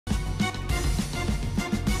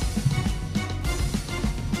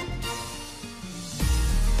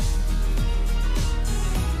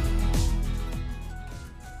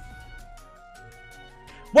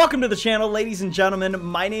Welcome to the channel, ladies and gentlemen.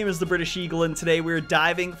 My name is the British Eagle, and today we're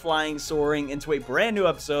diving, flying, soaring into a brand new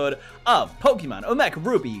episode of Pokemon Omega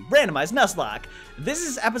Ruby Randomized Nuzlocke. This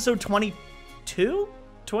is episode 22?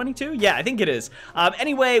 22? Yeah, I think it is.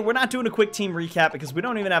 Anyway, we're not doing a quick team recap because we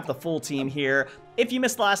don't even have the full team here. If you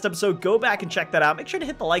missed the last episode, go back and check that out. Make sure to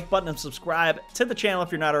hit the like button and subscribe to the channel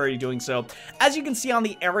if you're not already doing so. As you can see on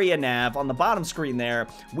the area nav on the bottom screen there,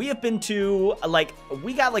 we have been to,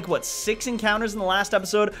 we got what, 6 encounters in the last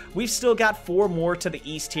episode. We've still got 4 more to the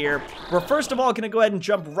east here. We're first of all going to go ahead and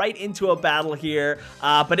jump right into a battle here.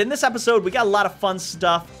 But in this episode, we got a lot of fun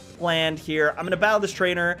stuff planned here. I'm gonna battle this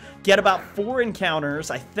trainer, get about 4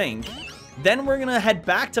 encounters, I think. Then we're gonna head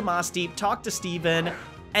back to Moss Deep, talk to Steven,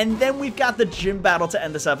 and then we've got the gym battle to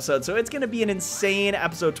end this episode. So it's gonna be an insane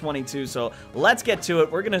episode 22. So let's get to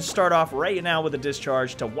it. We're gonna start off right now with a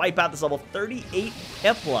discharge to wipe out this level 38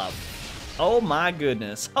 Piplup. Oh my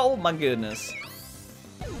goodness. Oh my goodness.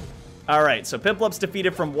 Alright, so Piplup's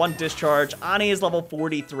defeated from 1 discharge. Ani is level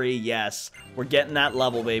 43. Yes, we're getting that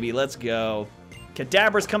level, baby. Let's go.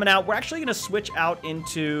 Kadabra's coming out. We're actually going to switch out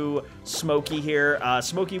into Smokey here.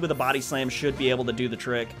 Smokey with a body slam should be able to do the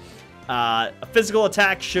trick. A physical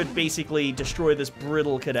attack should basically destroy this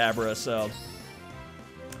brittle Kadabra, so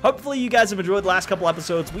hopefully you guys have enjoyed the last couple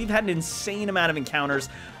episodes. We've had an insane amount of encounters.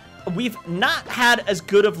 We've not had as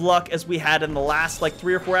good of luck as we had in the last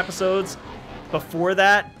 3 or 4 episodes before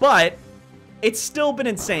that, but it's still been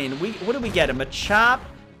insane. What did we get? A Machop,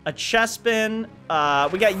 a Chespin,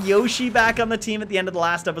 we got Yoshi back on the team at the end of the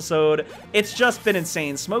last episode. It's just been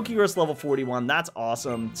insane. Smokey Gross level 41. That's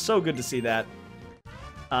awesome. So good to see that.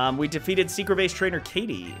 We defeated Secret Base Trainer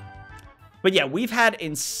Katie. But yeah, we've had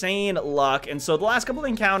insane luck. And so the last couple of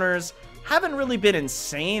encounters haven't really been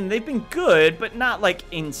insane. They've been good, but not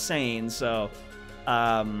insane. So,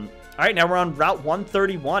 all right, now we're on Route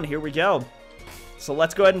 131. Here we go. So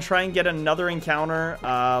let's go ahead and try and get another encounter.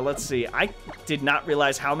 Let's see. I did not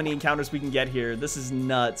realize how many encounters we can get here. This is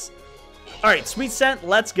nuts. All right, Sweet Scent,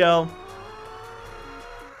 let's go.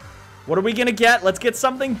 What are we going to get? Let's get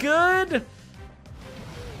something good.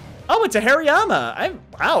 Oh, it's a Hariyama.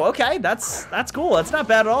 Wow, okay. That's cool. That's not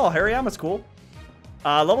bad at all. Hariyama's cool.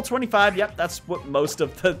 Level 25. Yep, that's what most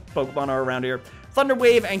of the Pokemon are around here. Thunder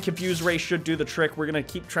Wave and Confuse Ray should do the trick. We're going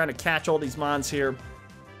to keep trying to catch all these mons here.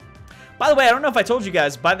 By the way, I don't know if I told you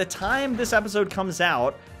guys, by the time this episode comes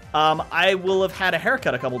out, I will have had a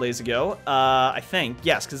haircut a couple days ago, I think.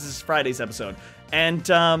 Yes, because this is Friday's episode. And,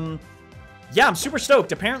 yeah, I'm super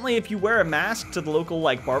stoked. Apparently, if you wear a mask to the local,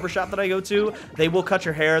 barbershop that I go to, they will cut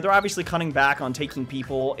your hair. They're obviously cutting back on taking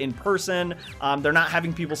people in person. They're not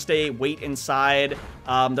having people wait inside.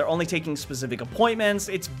 They're only taking specific appointments.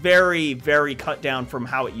 It's very, very cut down from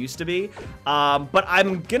how it used to be. But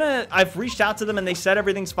I've reached out to them and they said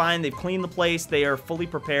everything's fine. They've cleaned the place. They are fully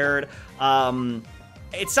prepared.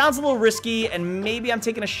 It sounds a little risky and maybe I'm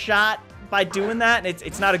taking a shot by doing that. And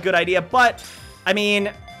it's not a good idea, but I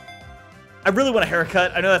mean, I really want a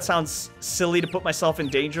haircut. I know that sounds silly to put myself in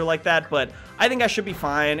danger like that, but I think I should be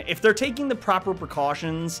fine. If they're taking the proper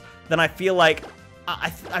precautions, then I feel like I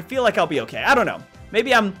feel like I'll be okay. I don't know.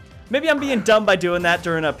 Maybe I'm being dumb by doing that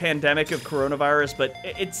during a pandemic of coronavirus, but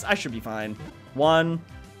I should be fine. 1,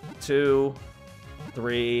 2,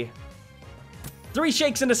 3. 3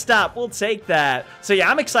 shakes and a stop. We'll take that. So yeah,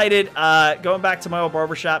 I'm excited. Going back to my old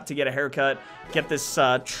barbershop to get a haircut, get this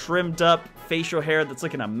trimmed up facial hair that's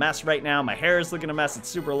looking a mess right now. My hair is looking a mess. It's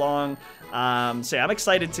super long. So yeah, I'm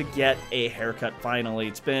excited to get a haircut finally.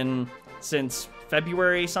 It's been since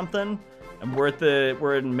February something, and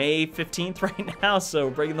we're in May 15th right now. So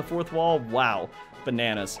breaking the 4th wall. Wow,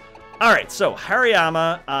 bananas. All right, so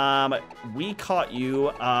Hariyama, we caught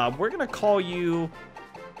you. We're gonna call you.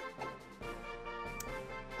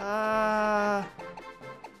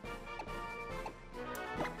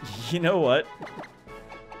 You know what?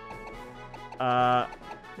 I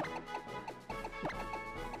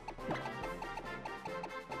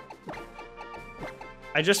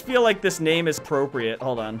just feel like this name is appropriate.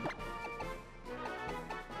 Hold on.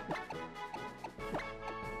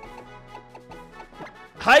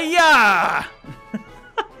 Hiya!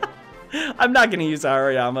 I'm not going to use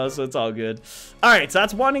Hariyama, so it's all good. All right, so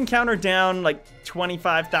that's 1 encounter down,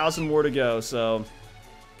 25,000 more to go. So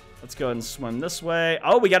let's go ahead and swim this way.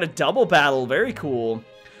 Oh, we got a double battle. Very cool.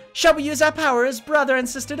 Shall we use our power as brother and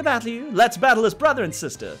sister to battle you? Let's battle as brother and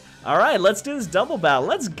sister. All right, let's do this double battle.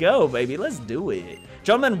 Let's go, baby. Let's do it.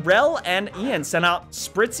 Gentlemen, Rel and Ian sent out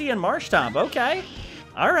Spritzy and Marshtomp. Okay.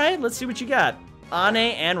 All right, let's see what you got. Ane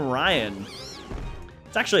and Ryan.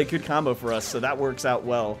 It's actually a good combo for us, so that works out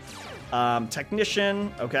well.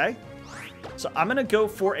 Technician, okay. So I'm going to go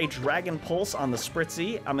for a Dragon Pulse on the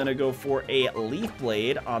Spritzy. I'm going to go for a Leaf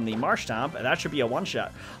Blade on the Marshtomp, and that should be a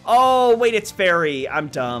one-shot. Oh, wait, it's Fairy. I'm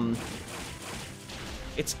dumb.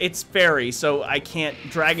 It's Fairy, so I can't...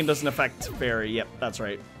 Dragon doesn't affect Fairy. Yep, that's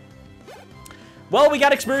right. Well, we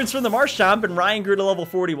got experience from the Marshtomp, and Ryan grew to level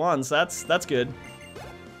 41, so that's good.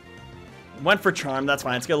 Went for Charm, that's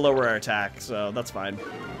fine. It's going to lower our attack, so that's fine.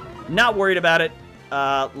 Not worried about it.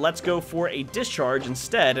 Let's go for a Discharge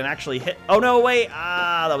instead and actually hit... Oh, no, wait.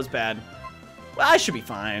 Ah, that was bad. Well, I should be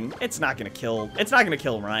fine. It's not going to kill... It's not going to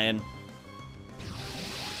kill Ryan.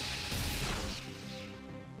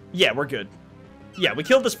 Yeah, we're good. Yeah, we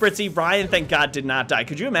killed the Spritzy. Ryan, thank God, did not die.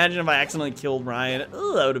 Could you imagine if I accidentally killed Ryan?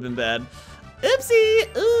 Ooh, that would have been bad.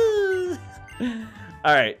 Oopsie! Ooh!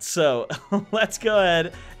 Alright, so let's go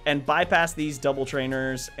ahead and bypass these double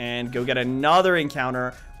trainers and go get another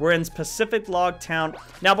encounter. We're in Pacific Log Town.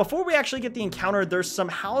 Now, before we actually get the encounter, there's some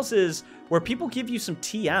houses where people give you some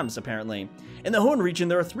TMs, apparently. In the Hoenn region,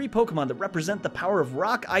 there are 3 Pokemon that represent the power of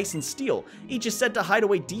rock, ice, and steel. Each is said to hide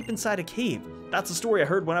away deep inside a cave. That's a story I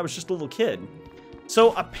heard when I was just a little kid.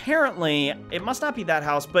 So apparently, it must not be that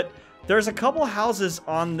house, but there's a couple houses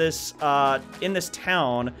on this, in this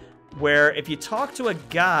town where if you talk to a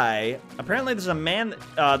guy, apparently there's a man,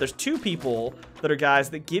 there's 2 people that are guys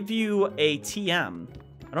that give you a TM.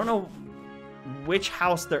 I don't know which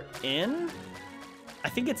house they're in. I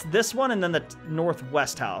think it's this one and then the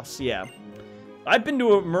northwest house, yeah. I've been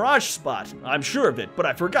to a Mirage spot, I'm sure of it, but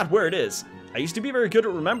I forgot where it is. I used to be very good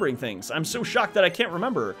at remembering things. I'm so shocked that I can't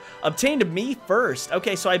remember. Obtained me first.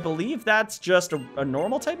 Okay, so I believe that's just a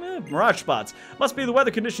normal type move? Mirage spots. Must be the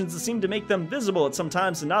weather conditions that seem to make them visible at some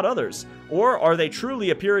times and not others. Or are they truly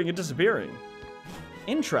appearing and disappearing?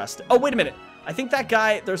 Interesting. Oh, wait a minute. I think that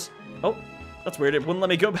guy, there's... Oh, that's weird. It wouldn't let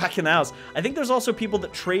me go back in the house. I think there's also people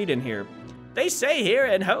that trade in here. They say here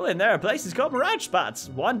in Hoenn there are places called Mirage spots.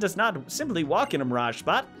 One does not simply walk in a Mirage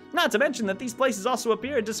spot. Not to mention that these places also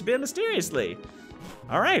appear and disappear mysteriously.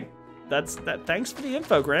 All right, that's that. Thanks for the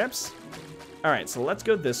info, Gramps. All right, so let's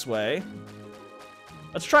go this way.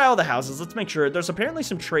 Let's try all the houses. Let's make sure. There's apparently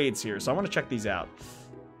some trades here, so I want to check these out.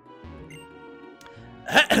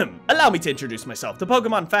 Allow me to introduce myself. The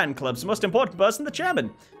Pokemon Fan Club's most important person, the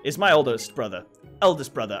chairman, is my eldest brother.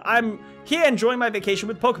 I'm here enjoying my vacation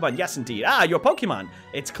with Pokemon. Yes, indeed. Ah, your Pokemon.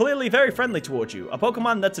 It's clearly very friendly towards you. A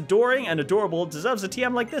Pokemon that's adoring and adorable deserves a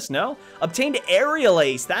TM like this, no? Obtained Aerial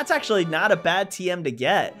Ace. That's actually not a bad TM to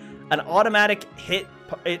get. An automatic hit.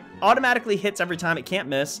 It automatically hits every time. It can't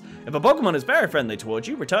miss. If a Pokemon is very friendly towards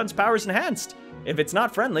you, returns power is enhanced. If it's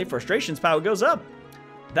not friendly, frustration's power goes up.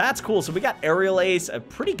 That's cool. So we got Aerial Ace, a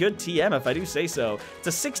pretty good TM if I do say so. It's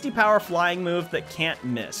a 60 power flying move that can't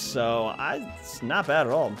miss. So it's not bad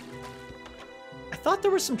at all. I thought there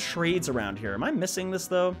were some trades around here. Am I missing this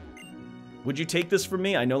though? Would you take this from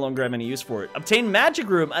me? I no longer have any use for it. Obtain Magic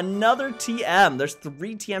Room, another TM. There's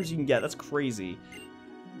 3 TMs you can get. That's crazy.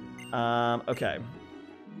 Okay.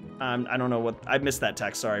 I don't know what, I missed that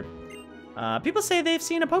text, sorry. People say they've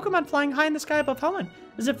seen a Pokemon flying high in the sky above Hoenn.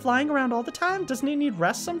 Is it flying around all the time? Doesn't it need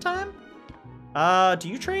rest sometime? Do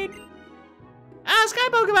you trade? Ah, Sky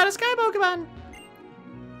Pokemon, a Sky Pokemon!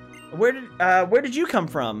 Where did you come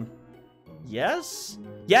from? Yes?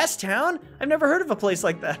 Yes, town? I've never heard of a place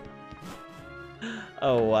like that.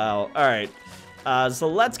 Oh, wow. Alright. So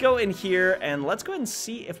let's go in here and let's go ahead and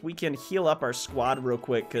see if we can heal up our squad real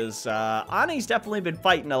quick, because Ani's definitely been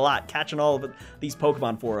fighting a lot, catching all of these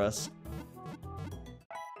Pokemon for us.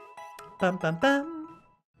 Bum, bum, bum.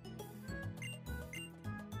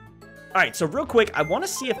 Alright, so real quick, I want to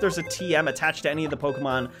see if there's a TM attached to any of the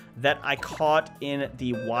Pokemon that I caught in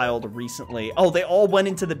the wild recently. Oh, they all went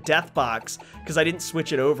into the death box because I didn't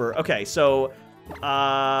switch it over. Okay, so,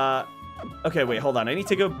 okay, wait, hold on. I need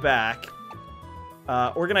to go back.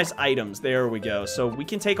 Organize items. There we go. So we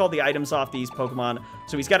can take all the items off these Pokemon.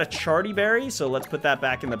 So he's got a Charty Berry, so let's put that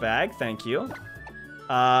back in the bag. Thank you.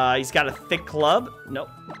 He's got a Thick Club. Nope.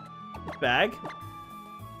 Bag.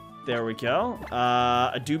 There we go.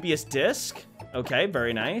 A Dubious Disc. Okay,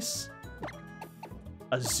 very nice.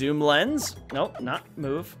 A Zoom Lens. Nope, not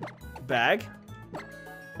move. Bag.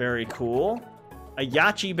 Very cool. A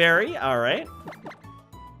Yachi Berry. All right.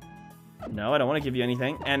 No, I don't want to give you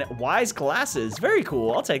anything. And Wise Glasses. Very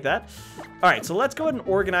cool. I'll take that. All right, so let's go ahead and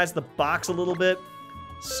organize the box a little bit.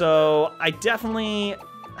 So I definitely...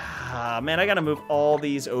 man, I got to move all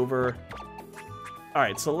these over. All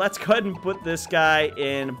right, so let's go ahead and put this guy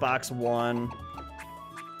in box 1.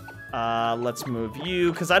 Let's move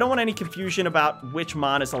you, because I don't want any confusion about which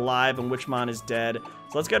Mon is alive and which Mon is dead.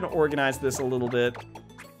 So let's go ahead and organize this a little bit.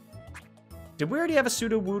 Did we already have a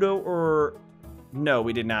Sudowoodo or... No,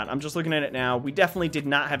 we did not. I'm just looking at it now. We definitely did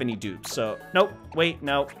not have any dupes. So, nope. Wait,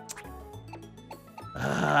 no.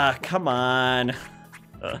 Come on.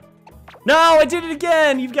 No, I did it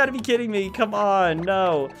again. You've got to be kidding me. Come on.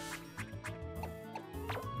 No.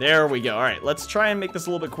 There we go. All right, let's try and make this a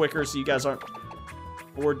little bit quicker so you guys aren't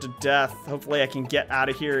bored to death. Hopefully I can get out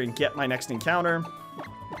of here and get my next encounter.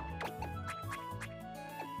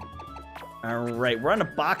 All right, we're on a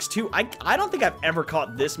box 2. I don't think I've ever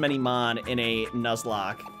caught this many Mon in a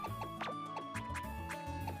Nuzlocke.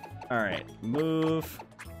 All right, move.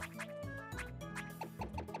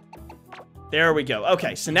 There we go.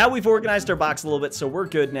 Okay, so now we've organized our box a little bit, so we're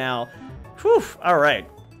good now. Whew, all right.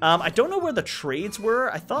 I don't know where the trades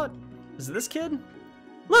were. I thought, is it this kid?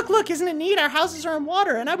 Look, isn't it neat? Our houses are in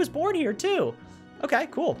water, and I was born here, too. Okay,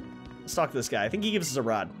 cool. Let's talk to this guy. I think he gives us a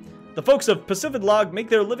rod. The folks of Pacific Log make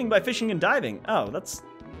their living by fishing and diving. Oh, that's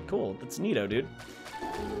cool. That's neato, dude.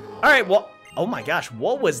 All right, well, oh my gosh,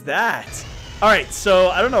 what was that? All right, so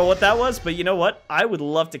I don't know what that was, but you know what? I would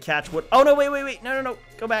love to catch what... Oh, no, wait. No.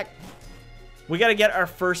 Go back. We got to get our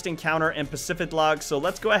first encounter in Pacific Log, so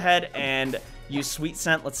let's go ahead and use Sweet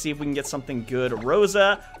Scent. Let's see if we can get something good.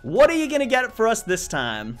 Rosa, what are you going to get for us this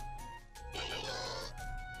time?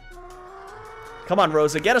 Come on,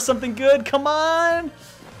 Rosa, get us something good. Come on.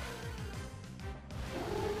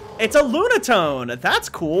 It's a Lunatone. That's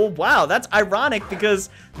cool. Wow, that's ironic because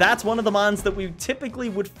that's one of the mons that we typically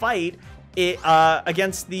would fight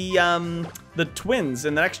against the twins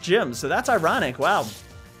in the next gym. So that's ironic. Wow.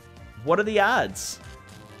 What are the odds?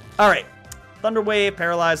 All right. Thunder Wave,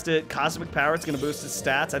 paralyzed it. Cosmic Power, it's going to boost its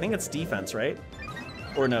stats. I think it's defense, right?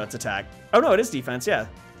 Or no, it's attack. Oh, no, it is defense, yeah.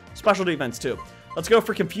 Special defense, too. Let's go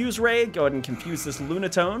for Confuse Ray. Go ahead and confuse this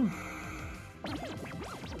Lunatone.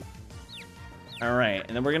 All right,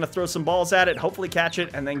 and then we're going to throw some balls at it, hopefully catch it,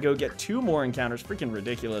 and then go get 2 more encounters. Freaking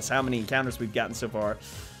ridiculous how many encounters we've gotten so far.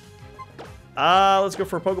 Let's go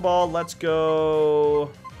for a Pokeball. Let's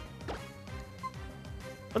go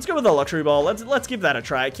with a Luxury Ball. Let's give that a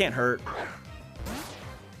try. It can't hurt.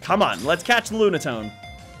 Come on, let's catch the Lunatone.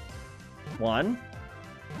 1,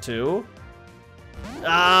 2.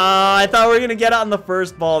 I thought we were gonna get it on the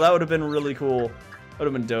first ball. That would have been really cool. Would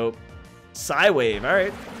have been dope. Psywave, all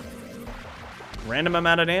right. Random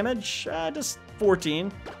amount of damage, just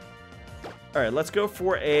 14. All right, let's go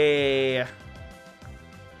for a...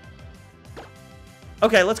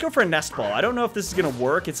 Okay, let's go for a Nest Ball. I don't know if this is gonna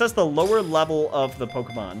work. It says the lower level of the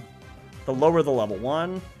Pokemon. The lower the level.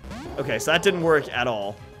 1. Okay, so that didn't work at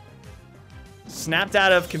all. Snapped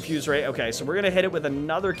out of Confuse Ray. Okay, so we're gonna hit it with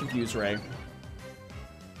another Confuse Ray.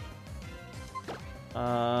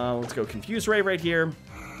 Let's go Confuse Ray right here.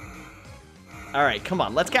 All right, come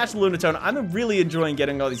on. Let's catch the Lunatone. I'm really enjoying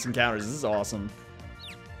getting all these encounters. This is awesome.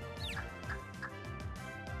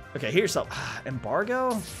 Okay, here's some...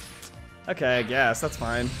 Embargo? Okay, I guess. That's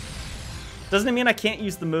fine. Doesn't it mean I can't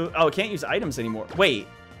use the move? Oh, I can't use items anymore. Wait.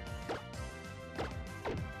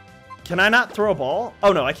 Can I not throw a ball?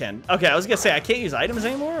 Oh, no, I can. Okay, I was going to say I can't use items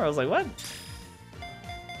anymore. I was like, what?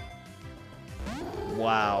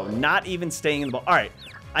 Wow, not even staying in the ball. All right,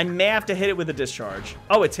 I may have to hit it with a discharge.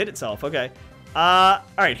 Oh, it's hit itself. Okay. All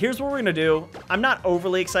right, here's what we're going to do. I'm not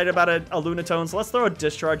overly excited about a Lunatone, so let's throw a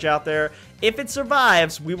discharge out there. If it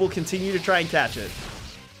survives, we will continue to try and catch it.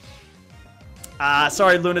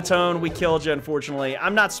 Sorry, Lunatone, we killed you, unfortunately.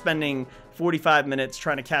 I'm not spending 45 minutes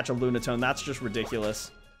trying to catch a Lunatone. That's just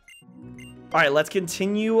ridiculous. All right, let's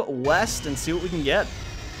continue west and see what we can get.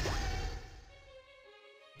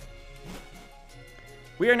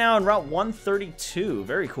 We are now on Route 132.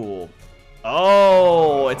 Very cool.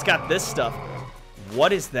 Oh, it's got this stuff.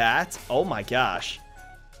 What is that? Oh my gosh.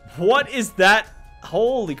 What is that?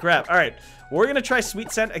 Holy crap. All right, we're going to try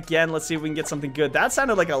Sweet Scent again. Let's see if we can get something good. That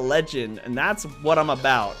sounded like a legend, and that's what I'm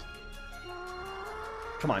about.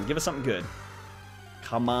 Come on, give us something good.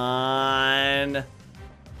 Come on.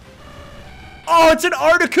 Oh, it's an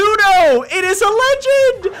Articuno! It is a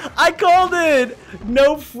legend! I called it!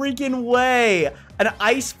 No freaking way. An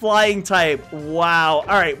ice flying type. Wow. All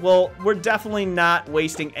right, well, we're definitely not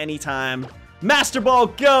wasting any time. Master Ball,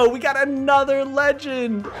 go! We got another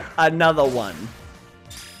legend! Another one.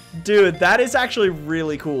 Dude, that is actually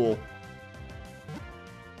really cool.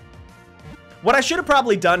 What I should have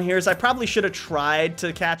probably done here is I probably should have tried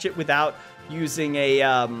to catch it without using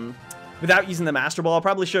a, without using the Master Ball. I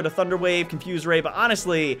probably should have Thunder Wave, Confuse Ray, but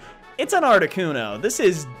honestly, it's an Articuno. This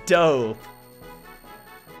is dope.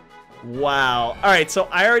 Wow. All right, so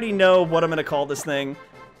I already know what I'm going to call this thing.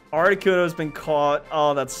 Articuno's been caught.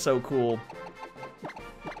 Oh, that's so cool.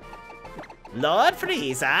 Lord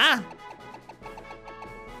Frieza.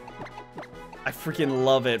 I freaking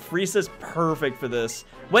love it. Frieza's perfect for this.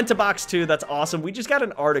 Went to box 2. That's awesome. We just got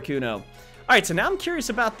an Articuno. All right, so now I'm curious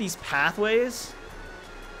about these pathways.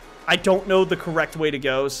 I don't know the correct way to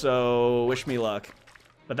go, so wish me luck.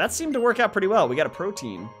 But that seemed to work out pretty well. We got a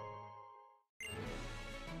protein.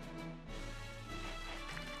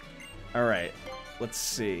 All right, let's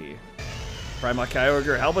see. Primal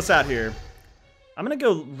Kyogre, help us out here. I'm gonna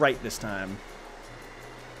go right this time.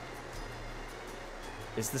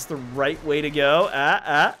 Is this the right way to go?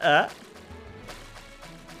 Can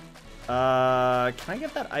I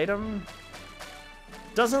get that item?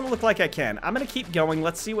 Doesn't look like I can. I'm gonna keep going.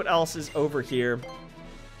 Let's see what else is over here.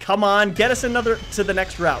 Come on, get us another to the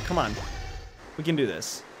next route. Come on. We can do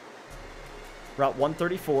this. Route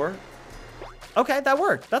 134. Okay, that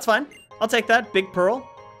worked. That's fine. I'll take that. Big Pearl.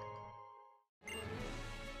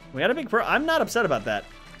 We got a Big Pearl. I'm not upset about that.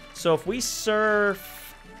 So if we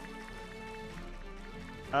surf...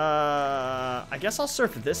 I guess I'll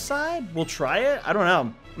surf this side. We'll try it. I don't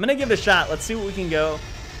know. I'm gonna give it a shot. Let's see what we can go.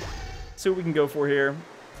 See what we can go for here.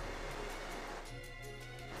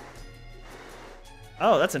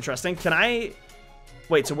 Oh, that's interesting. Can I...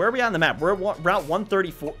 Wait, so where are we on the map? We're at Route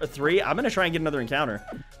 134-3. I'm gonna try and get another encounter.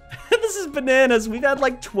 This is bananas. We've had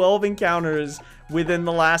like 12 encounters within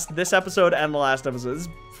this episode and the last episode. This is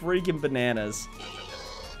freaking bananas.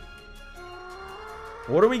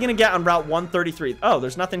 What are we gonna get on Route 133? Oh,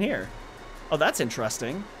 there's nothing here. Oh, that's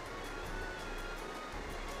interesting.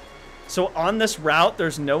 So on this route,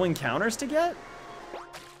 there's no encounters to get?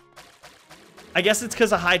 I guess it's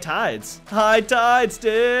because of high tides. High tides,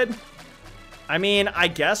 dude. I mean, I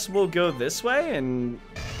guess we'll go this way and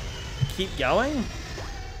keep going.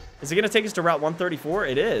 Is it gonna take us to Route 134?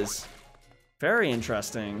 It is. Very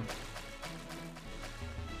interesting.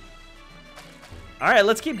 All right,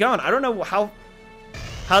 let's keep going. I don't know how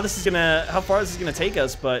far this is gonna take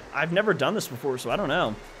us, but I've never done this before, so I don't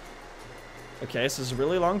know. Okay, so this is a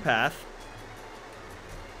really long path.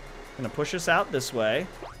 Gonna push us out this way.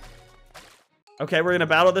 Okay, we're gonna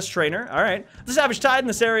battle this trainer. All right. The savage tide in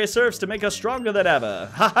this area serves to make us stronger than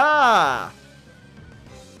ever. Ha-ha!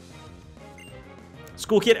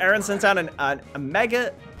 School kid Aaron sends out a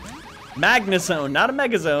mega Magnezone, not a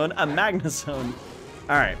Megazone, a Magnezone.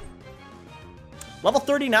 All right. Level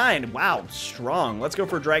 39. Wow, strong. Let's go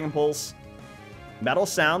for Dragon Pulse. Metal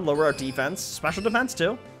Sound, lower our defense. Special defense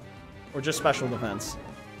too? Or just special defense?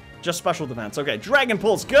 Just special defense. Okay, Dragon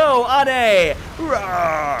Pulse, go, Ade!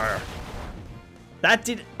 Roar! That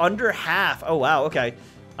did under half. Oh, wow, okay.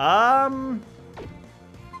 I'm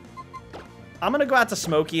gonna go out to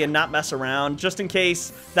Smokey and not mess around, just in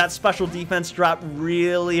case that special defense drop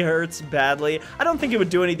really hurts badly. I don't think it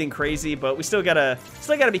would do anything crazy, but we still gotta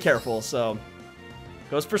be careful, so.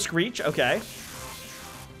 Goes for Screech, okay.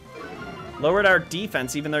 Lowered our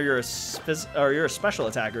defense, even though you're a special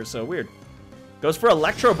attacker, so weird. Goes for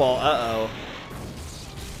Electro Ball, uh-oh.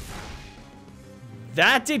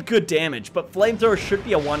 That did good damage, but Flamethrower should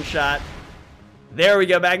be a one-shot. There we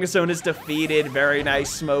go, Magnezone is defeated. Very nice,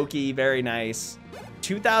 Smokey, very nice.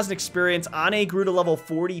 2,000 experience on a grew to level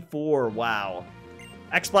 44, wow.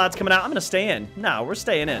 X-Plod's coming out, I'm gonna stay in. No, we're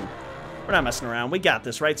staying in. We're not messing around, we got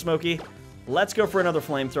this, right, Smokey? Let's go for another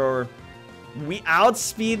Flamethrower. We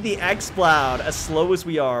outspeed the X-Cloud as slow as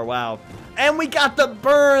we are, wow. And we got the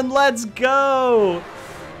burn, let's go!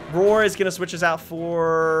 Roar is gonna switch us out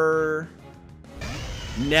for...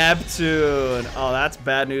 Neptune. Oh, that's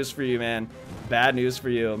bad news for you, man. Bad news for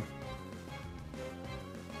you.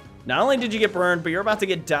 Not only did you get burned, but you're about to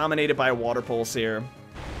get dominated by a Water Pulse here.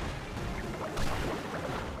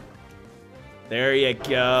 There you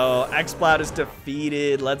go. X-Cloud is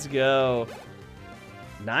defeated. Let's go.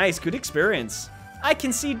 Nice. Good experience. I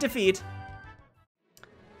concede defeat.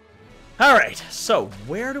 All right. So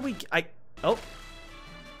where do we... Oh.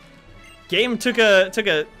 Game took a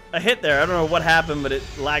hit there. I don't know what happened, but it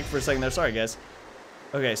lagged for a second there. Sorry, guys.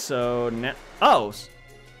 Okay, so now... Oh.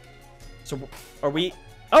 So are we...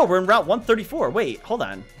 Oh, we're in Route 134. Wait, hold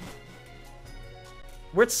on.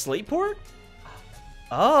 We're at Slateport?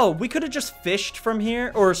 Oh, we could have just fished from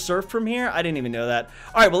here or surfed from here. I didn't even know that.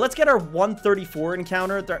 All right, well, let's get our 134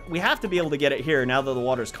 encounter. We have to be able to get it here now that the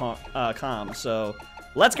water's calm. So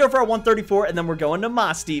let's go for our 134, and then we're going to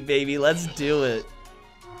Moss Deep, baby. Let's do it.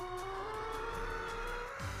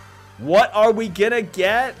 What are we gonna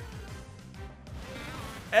get?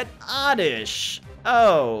 An Oddish.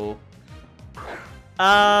 Oh.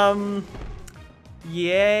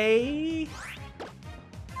 Yay.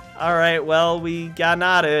 All right, well, we got an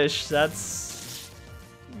Oddish. That's...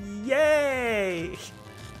 Yay.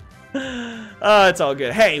 It's all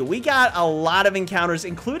good. Hey, we got a lot of encounters,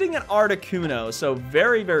 including an Articuno, so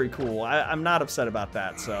very, very cool. I'm not upset about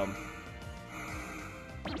that, so.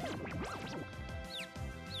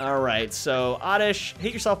 All right, so Oddish,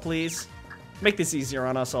 hit yourself, please. Make this easier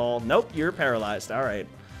on us all. Nope, you're paralyzed. All right.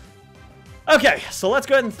 Okay, so let's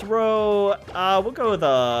go ahead and throw. We'll go with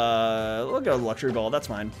Luxury Ball. That's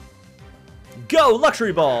fine. Go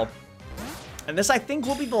Luxury Ball. And this, I think,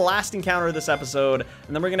 will be the last encounter of this episode.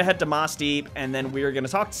 And then we're gonna head to Moss Deep, and then we're gonna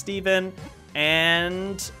talk to Steven.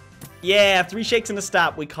 And yeah, 3 shakes and a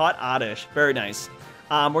stop. We caught Oddish. Very nice.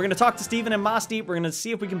 We're gonna talk to Steven in Moss Deep. We're gonna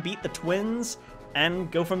see if we can beat the twins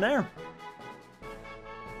and go from there.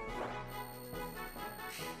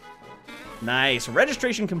 Nice.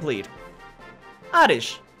 Registration complete.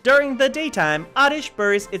 Oddish. During the daytime, Oddish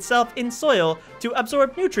buries itself in soil to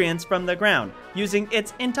absorb nutrients from the ground, using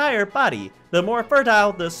its entire body. The more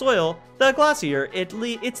fertile the soil, the glossier its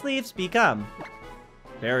leaves become.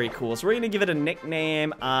 Very cool. So we're going to give it a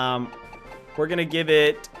nickname. We're going to give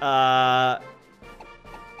it... we're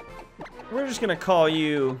just going to call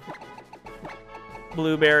you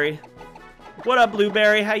Blueberry. What up,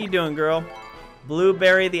 Blueberry? How you doing, girl?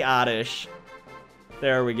 Blueberry the Oddish.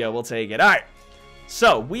 There we go. We'll take it. All right.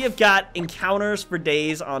 So we have got encounters for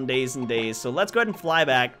days on days and days. So let's go ahead and fly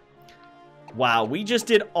back. Wow, we just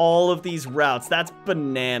did all of these routes. That's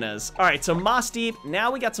bananas. All right, so Moss Deep. Now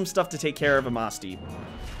we got some stuff to take care of in Moss Deep.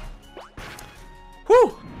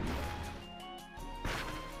 Whew.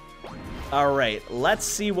 All right, let's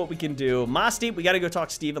see what we can do. Moss Deep, we got to go talk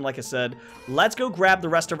to Steven, like I said. Let's go grab the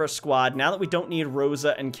rest of our squad now that we don't need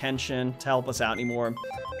Rosa and Kenshin to help us out anymore.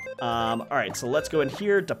 All right, so let's go in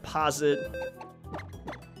here, deposit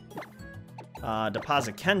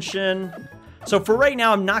Kenshin. So for right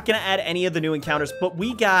now, I'm not going to add any of the new encounters, but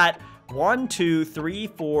we got 1, 2, 3,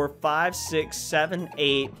 4, 5, 6, 7,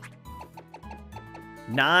 8,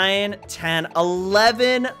 9, 10,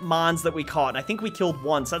 11 Mons that we caught. And I think we killed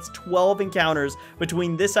one. So that's 12 encounters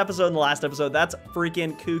between this episode and the last episode. That's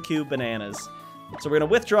freaking cuckoo bananas. So we're going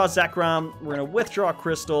to withdraw Zekrom. We're going to withdraw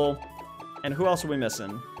Crystal. And who else are we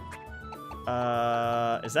missing?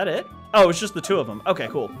 Is that it? Oh, it's just the 2 of them. Okay,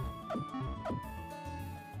 cool.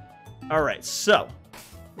 All right, so.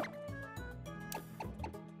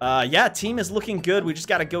 Yeah, team is looking good. We just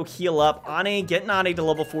got to go heal up. Getting Ane to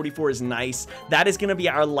level 44 is nice. That is going to be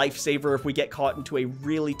our lifesaver if we get caught into a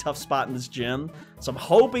really tough spot in this gym. So I'm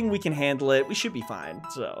hoping we can handle it. We should be fine.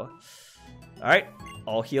 So, all right,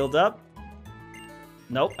 all healed up.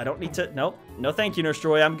 Nope, I don't need to. Nope, no thank you, Nurse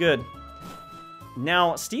Joy. I'm good.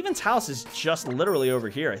 Now, Steven's house is just literally over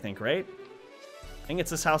here, I think, right? I think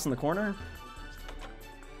it's this house in the corner.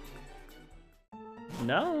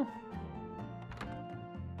 No.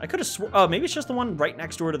 I could have sworn... Oh, maybe it's just the one right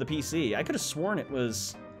next door to the PC. I could have sworn it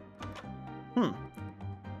was...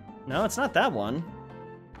 No, it's not that one.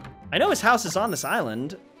 I know his house is on this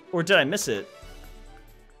island. Or did I miss it?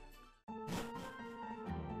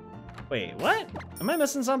 Wait, what? Am I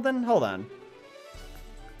missing something? Hold on.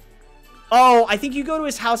 Oh, I think you go to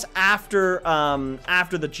his house after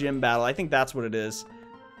after the gym battle. I think that's what it is.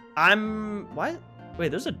 What? Wait,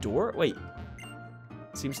 there's a door? Wait.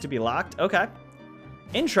 Seems to be locked. Okay.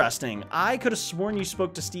 Interesting. I could have sworn you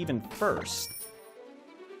spoke to Steven first.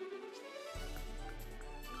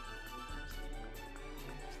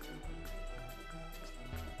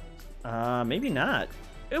 Maybe not.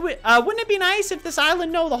 Wouldn't it be nice if this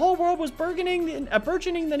island, no, the whole world was burgeoning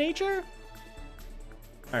the nature?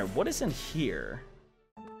 All right, what is in here?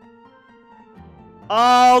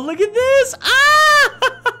 Oh, look at this! Ah!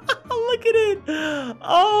 Look at it!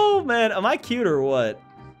 Oh, man. Am I cute or what?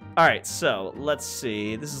 All right, so let's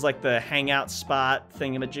see. This is like the hangout spot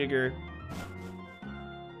thingamajigger.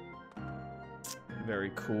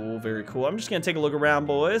 Very cool, very cool. I'm just going to take a look around,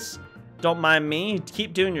 boys. Don't mind me.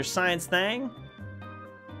 Keep doing your science thing.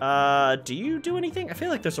 Do you do anything? I feel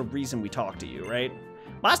like there's a reason we talk to you, right?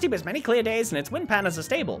 Moss Deep has many clear days and its wind patterns are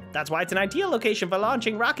stable. That's why it's an ideal location for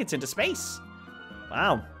launching rockets into space.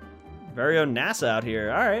 Wow. Very own NASA out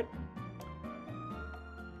here. All right.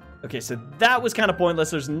 Okay, so that was kind of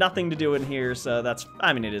pointless. There's nothing to do in here, so that's...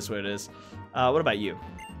 I mean, it is what it is. What about you?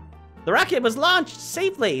 The rocket was launched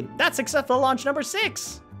safely. That's successful launch number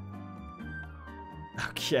 6.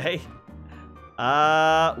 Okay.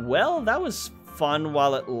 Well, that was fun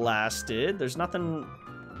while it lasted. There's nothing...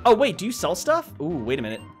 Oh, wait, do you sell stuff? Ooh, wait a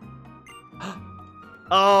minute.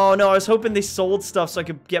 Oh, no, I was hoping they sold stuff so I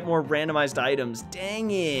could get more randomized items. Dang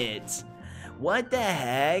it. What the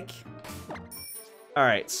heck? All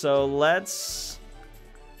right, so let's...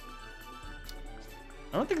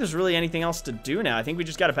 I don't think there's really anything else to do now. I think we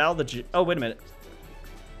just got to battle the... Oh, wait a minute.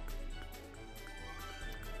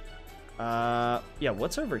 Yeah,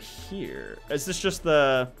 what's over here? Is this just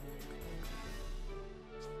the...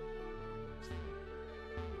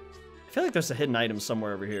 I feel like there's a hidden item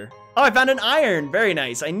somewhere over here. Oh, I found an iron. Very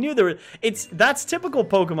nice. I knew there were... That's typical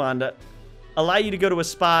Pokemon to allow you to go to a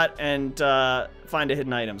spot and find a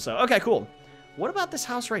hidden item. So, okay, cool. What about this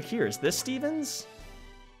house right here? Is this Steven's?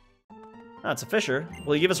 Oh, it's a Fisher.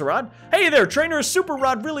 Will you give us a rod? Hey there, trainer. Super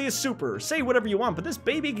Rod really is super. Say whatever you want, but this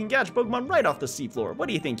baby can catch Pokemon right off the seafloor. What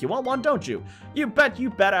do you think? You want one, don't you? You bet, you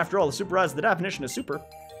bet. After all, the Super Rod is the definition of super.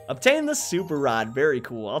 Obtain the Super Rod. Very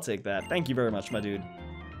cool. I'll take that. Thank you very much, my dude.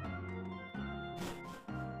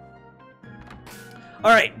 All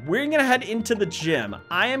right, we're gonna head into the gym.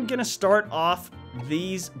 I am gonna start off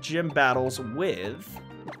these gym battles with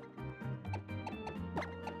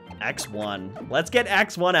X1. Let's get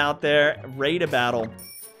X1 out there, ready to battle.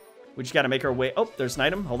 We just gotta make our way. Oh, there's an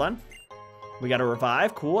item. Hold on. We got a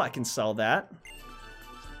revive. Cool, I can sell that.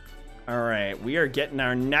 All right, we are getting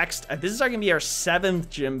our next. This is gonna be our 7th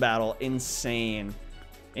gym battle. Insane.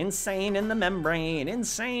 Insane in the membrane.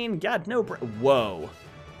 Insane. God, no. Whoa.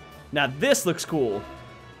 Now this looks cool.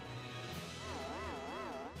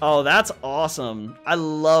 Oh, that's awesome. I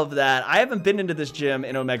love that. I haven't been into this gym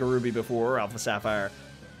in Omega Ruby before, or Alpha Sapphire,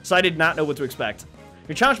 so I did not know what to expect.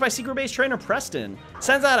 You're challenged by Secret Base Trainer Preston.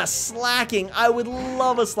 Sends out a Slacking. I would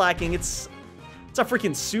love a Slacking. It's a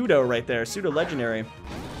freaking pseudo right there. Pseudo legendary.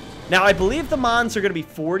 Now, I believe the Mons are going to be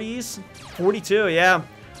 40s. 42, yeah.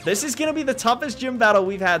 This is going to be the toughest gym battle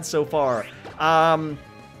we've had so far.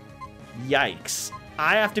 Yikes.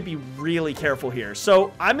 I have to be really careful here.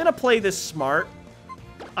 So I'm going to play this smart.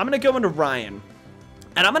 I'm going to go into Ryan.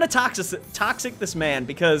 And I'm going to toxic this man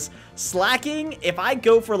because Slacking, if I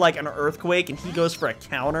go for like an Earthquake and he goes for a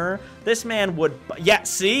counter, this man would... Yeah,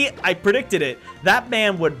 see? I predicted it. That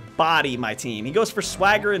man would body my team. He goes for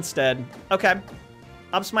Swagger instead. Okay.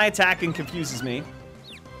 Ups my attack and confuses me.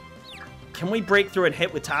 Can we break through and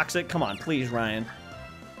hit with Toxic? Come on, please, Ryan.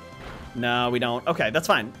 No, we don't. Okay, that's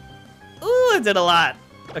fine. Ooh, it did a lot.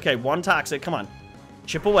 Okay, one Toxic. Come on.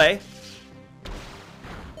 Chip away.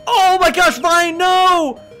 Oh my gosh, Ryan,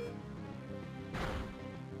 no!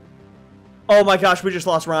 Oh my gosh, we just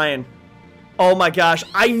lost Ryan. Oh my gosh,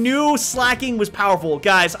 I knew Slacking was powerful.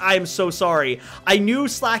 Guys, I am so sorry. I knew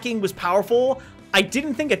Slacking was powerful. I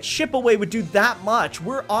didn't think a chip away would do that much.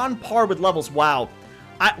 We're on par with levels. Wow.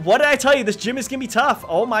 What did I tell you? This gym is gonna be tough.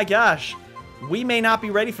 Oh my gosh. We may not be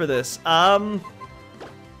ready for this. All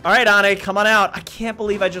right, Ane, come on out. I can't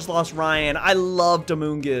believe I just lost Ryan. I love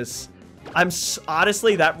Damungus.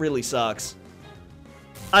 Honestly, that really sucks.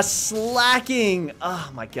 A Slacking. Oh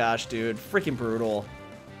my gosh, dude. Freaking brutal.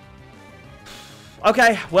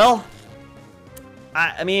 Okay, well,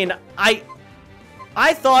 I mean,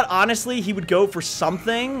 I thought, honestly, he would go for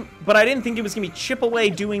something, but I didn't think it was going to be chip away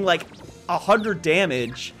doing, like, 100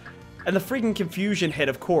 damage. And the freaking confusion hit,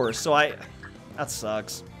 of course, so that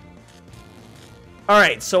sucks.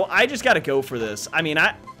 Alright, so I just got to go for this. I mean,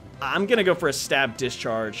 I'm going to go for a stab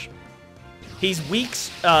discharge. He's weak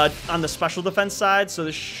on the special defense side, so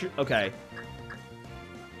this okay.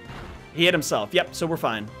 He hit himself. Yep, so we're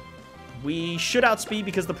fine. We should outspeed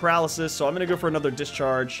because of the paralysis, so I'm going to go for another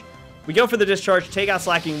discharge. We go for the discharge, take out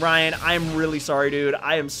Slacking. Ryan, I'm really sorry, dude.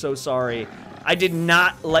 I am so sorry. I did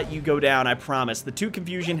not let you go down, I promise. The 2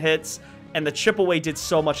 confusion hits and the chip away did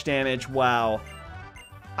so much damage. Wow.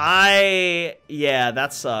 Yeah,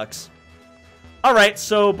 that sucks. All right,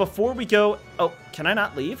 so before we go... Oh, can I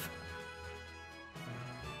not leave?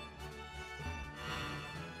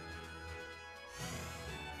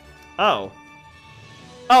 Oh.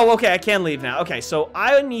 Oh, okay, I can leave now. Okay, so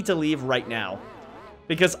I need to leave right now.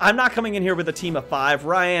 Because I'm not coming in here with a team of 5.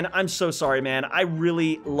 Ryan, I'm so sorry, man. I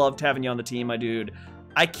really loved having you on the team, my dude.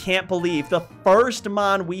 I can't believe the first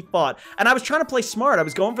Mon we fought. And I was trying to play smart. I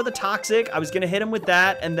was going for the Toxic. I was going to hit him with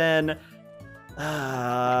that. And then...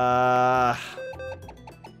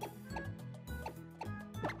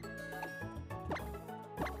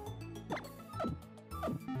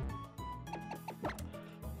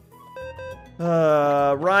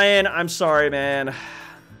 Ryan, I'm sorry, man.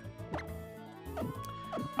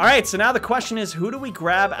 Alright, so now the question is, who do we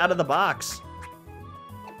grab out of the box?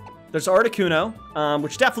 There's Articuno,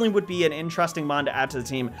 which definitely would be an interesting mon to add to the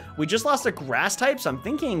team. We just lost a grass type, so I'm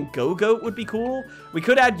thinking Go-Goat would be cool. We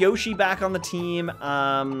could add Yoshi back on the team.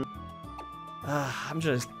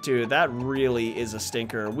 Dude, that really is a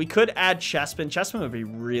stinker. We could add Chespin. Chespin would be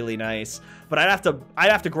really nice, but I'd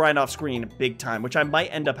have to grind off screen big time, which I might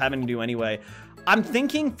end up having to do anyway. I'm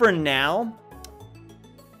thinking for now,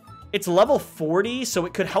 it's level 40, so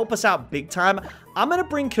it could help us out big time. I'm gonna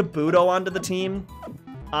bring Kabuto onto the team.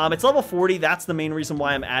 It's level 40. That's the main reason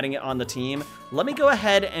why I'm adding it on the team. Let me go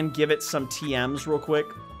ahead and give it some TMs real quick.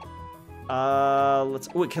 Oh,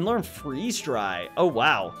 it can learn Freeze Dry. Oh,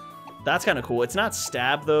 wow. That's kind of cool. It's not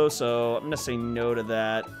Stab, though, so I'm going to say no to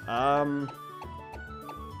that.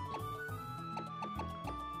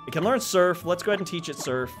 It can learn Surf. Let's go ahead and teach it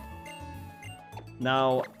Surf.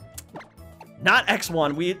 No. Not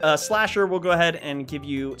X1. Slasher, we'll go ahead and give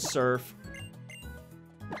you Surf.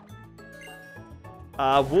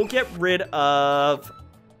 We'll get rid of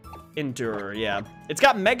Endure, yeah. It's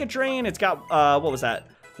got Mega Drain. It's got, what was that?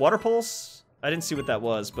 Water Pulse? I didn't see what that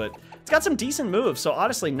was, but it's got some decent moves, so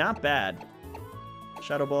honestly, not bad.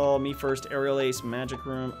 Shadow Ball, Me First, Aerial Ace, Magic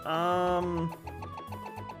Room.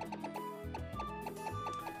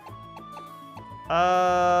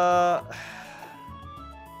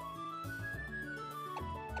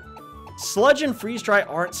 Sludge and Freeze Dry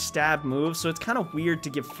aren't stab moves, so it's kind of weird to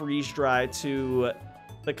give Freeze Dry to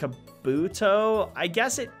the Kabuto. I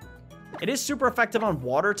guess it is super effective on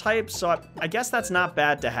water types, so I guess that's not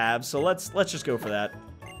bad to have. So let's just go for that.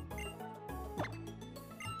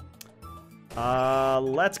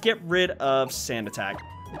 Let's get rid of Sand Attack.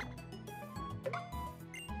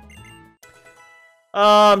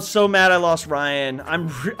 I'm so mad I lost Ryan.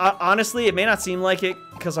 Honestly, it may not seem like it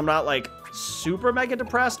because I'm not like super mega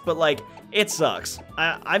depressed, but like it sucks.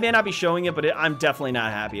 I may not be showing it, but I'm definitely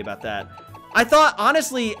not happy about that. I thought,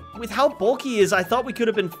 honestly, with how bulky he is, I thought we would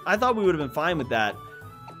have been fine with that.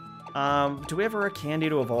 Do we have a rare candy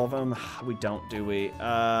to evolve him? We don't, do we?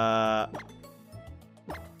 I'll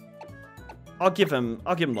give him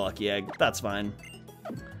Lucky Egg. That's fine.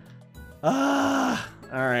 All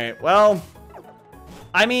right. Well,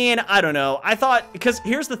 I mean, I don't know. I thought, because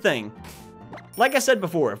here's the thing. Like I said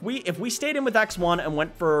before, if we stayed in with X1 and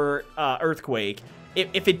went for Earthquake,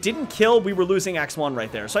 if it didn't kill, we were losing X1 right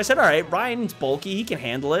there. So I said, all right, Ryan's bulky. He can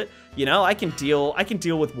handle it. You know, I can deal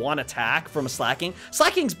with one attack from a Slacking.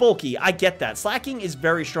 Slacking's bulky. I get that. Slacking is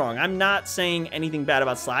very strong. I'm not saying anything bad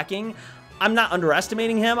about Slacking. I'm not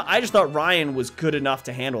underestimating him. I just thought Ryan was good enough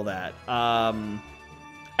to handle that. And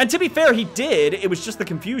to be fair, he did. It was just the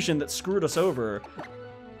confusion that screwed us over.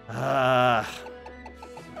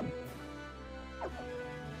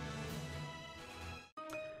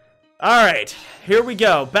 All right, here we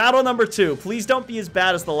go. Battle number 2. Please don't be as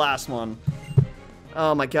bad as the last one.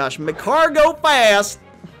 Oh my gosh, Makar go fast.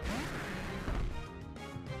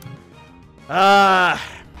 All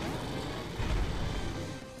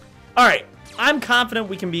right, I'm confident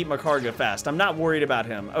we can beat Makar go fast. I'm not worried about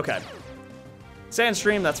him. Okay.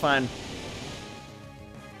 Sandstream, that's fine.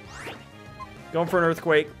 Going for an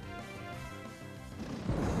Earthquake.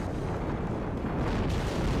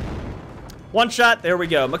 One shot, there we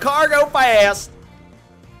go. Makar go fast.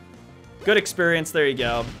 Good experience, there you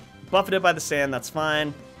go. Buffeted by the sand, that's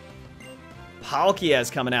fine. Palkia is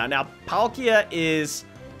coming out. Now, Palkia is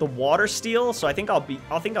the water steel, so I think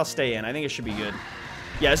I'll stay in. I think it should be good.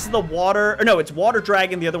 Yeah, this is the water, or no, it's Water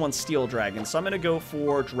Dragon, the other one's Steel Dragon. So I'm gonna go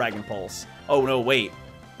for Dragon Pulse. Oh no, wait.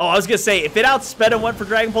 Oh, I was gonna say, if it outsped and went for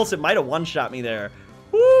Dragon Pulse, it might have one-shot me there.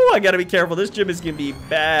 Woo, I gotta be careful. This gym is gonna be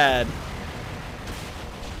bad.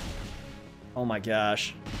 Oh my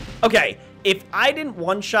gosh. Okay, if I didn't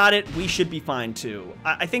one-shot it, we should be fine too.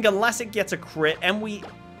 I think unless it gets a crit, and we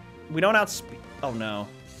don't outspeed. Oh no.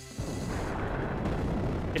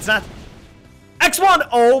 It's not. X1!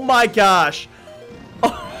 Oh my gosh.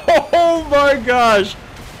 Oh my gosh.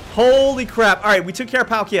 Holy crap. All right, we took care of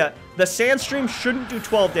Palkia. The Sandstream shouldn't do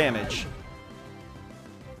 12 damage.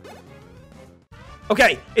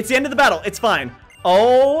 Okay, it's the end of the battle. It's fine.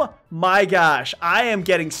 Oh my gosh. I am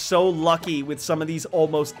getting so lucky with some of these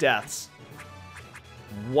almost deaths.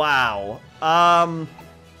 Wow.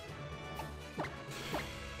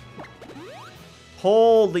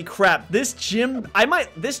 Holy crap. This gym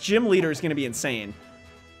leader is going to be insane.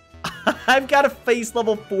 I've got to face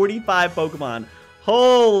level 45 Pokemon.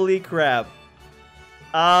 Holy crap.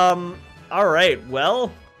 All right.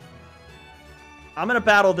 Well, I'm going to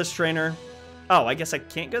battle this trainer. Oh, I guess I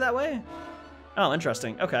can't go that way? Oh,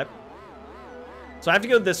 interesting. Okay. So I have to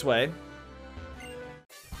go this way.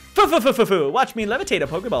 Watch me levitate a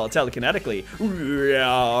Pokeball telekinetically.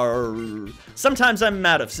 Sometimes I'm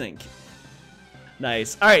out of sync.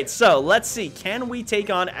 Nice. All right, so let's see. Can we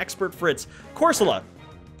take on Expert Fritz? Corsola.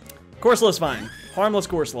 Corsola's fine. Harmless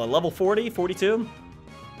Corsola. Level 40, 42.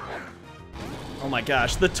 Oh my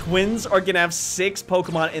gosh. The twins are going to have 6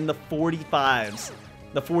 Pokemon in the 45s.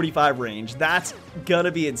 The 45 range. That's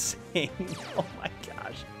gonna be insane. Oh my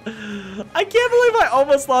gosh. I can't believe I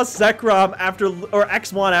almost lost Zekrom or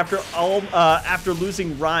X1 after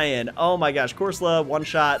losing Ryan. Oh my gosh. Corsola, one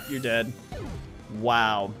shot, you're dead.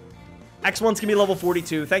 Wow. X1's gonna be level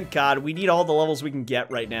 42. Thank God. We need all the levels we can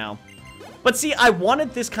get right now. But see, I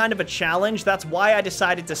wanted this kind of a challenge. That's why I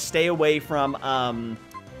decided to stay away from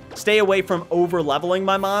over-leveling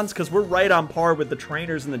my mons, because we're right on par with the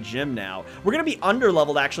trainers in the gym now. We're gonna be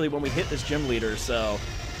under-leveled, actually, when we hit this gym leader, so...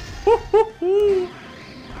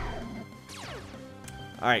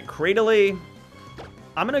 Alright, Cradily.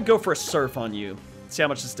 I'm gonna go for a Surf on you. See how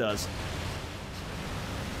much this does.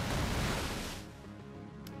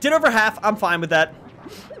 Did over half. I'm fine with that.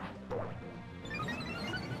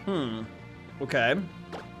 Okay.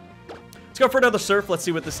 Let's go for another Surf. Let's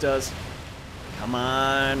see what this does. Come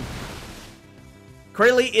on.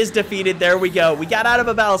 Cradily is defeated. There we go. We got out of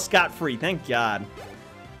a battle scot-free. Thank God.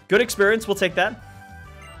 Good experience. We'll take that.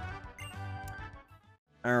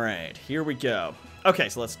 All right. Here we go. Okay,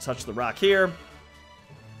 so let's touch the rock here.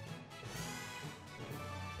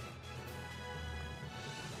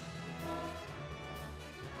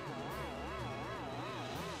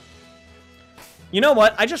 You know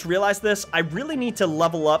what? I just realized this. I really need to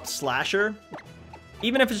level up Slasher.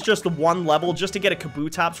 Even if it's just the one level, just to get a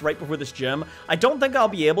Kabutops right before this gym. I don't think I'll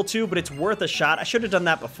be able to, but it's worth a shot. I should have done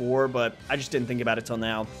that before, but I just didn't think about it till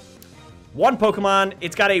now. One Pokemon.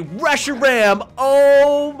 It's got a Reshiram.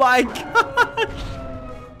 Oh my gosh.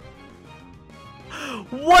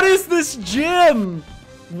 What is this gym?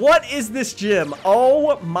 What is this gym?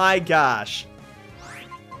 Oh my gosh.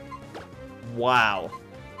 Wow.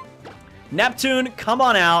 Neptune, come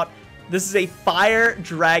on out. This is a Fire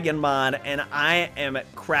Dragonmon, and I am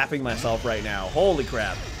crapping myself right now. Holy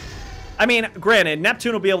crap. I mean, granted,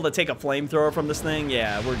 Neptune will be able to take a flamethrower from this thing.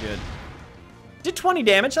 Yeah, we're good. Did 20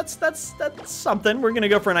 damage. That's something. We're going to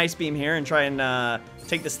go for an Ice Beam here and try and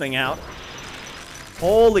take this thing out.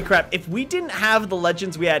 Holy crap. If we didn't have the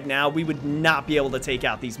legends we had now, we would not be able to take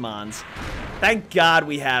out these mons. Thank God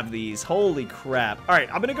we have these. Holy crap. All right,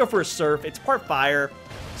 I'm going to go for a Surf. It's part Fire.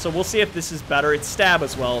 So we'll see if this is better. It's Stab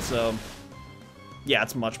as well, so... yeah,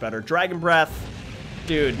 it's much better. Dragon Breath.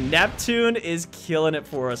 Dude, Neptune is killing it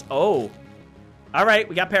for us. Oh. Alright,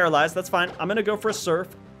 we got paralyzed. That's fine. I'm gonna go for a Surf.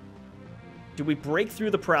 Do we break through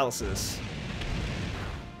the paralysis?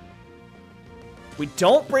 We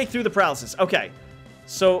don't break through the paralysis. Okay.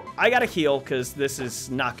 So, I gotta heal, because this is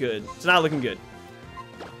not good. It's not looking good.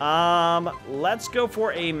 Let's go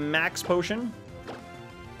for a Max Potion.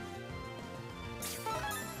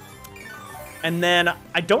 And then,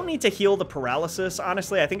 I don't need to heal the paralysis,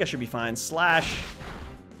 honestly. I think I should be fine. Slash.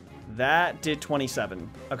 That did 27.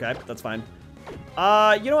 Okay, that's fine.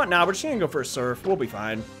 You know what? Now we're just gonna go for a Surf. We'll be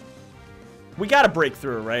fine. We gotta break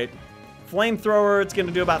through, right? Flamethrower, it's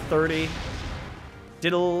gonna do about 30.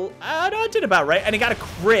 No, it did about right. And it got a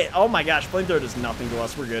crit. Oh my gosh, Flamethrower does nothing to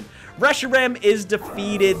us. We're good. Reshiram is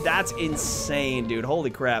defeated. That's insane, dude.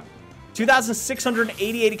 Holy crap.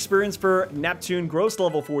 2,688 experience for Neptune. Gross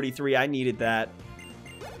level 43. I needed that.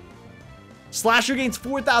 Slasher gains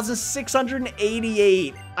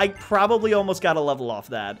 4,688. I probably almost got a level off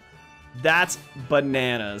that. That's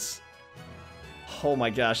bananas. Oh my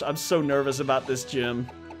gosh. I'm so nervous about this gym.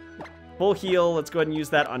 Full heal. Let's go ahead and use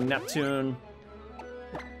that on Neptune.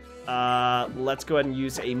 Let's go ahead and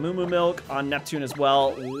use a Moo Moo Milk on Neptune as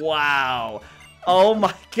well. Wow. Oh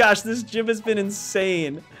my gosh. This gym has been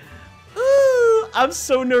insane. I'm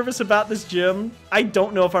so nervous about this gym. I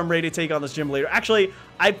don't know if I'm ready to take on this gym leader. Actually,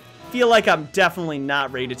 I feel like I'm definitely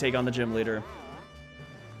not ready to take on the gym leader.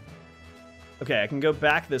 Okay, I can go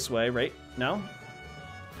back this way, right? No?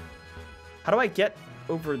 How do I get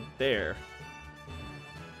over there?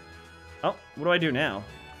 Oh, what do I do now?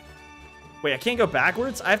 Wait, I can't go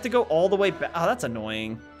backwards? I have to go all the way back. Oh, that's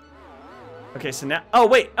annoying. Okay, so now... oh,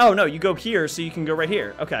 wait. Oh, no, you go here, so you can go right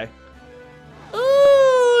here. Okay.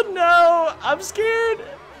 No, I'm scared.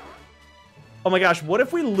 Oh my gosh, what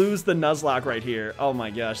if we lose the Nuzlocke right here? Oh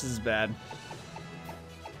my gosh, this is bad.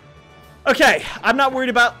 Okay, I'm not worried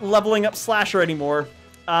about leveling up Slasher anymore.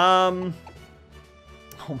 Oh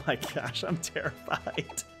my gosh, I'm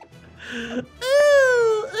terrified.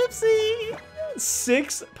 Ooh, oopsie.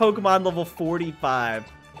 6 Pokemon level 45.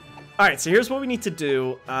 All right, so here's what we need to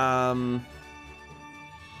do.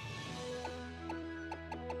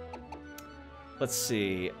 Let's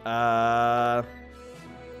see.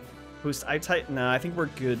 Boost eye type. No, I think we're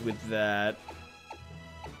good with that.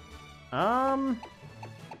 Unexcent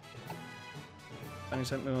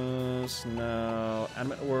moves. No.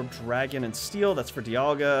 Adamant Orb, Dragon, and Steel. That's for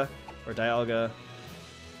Dialga. Or Dialga.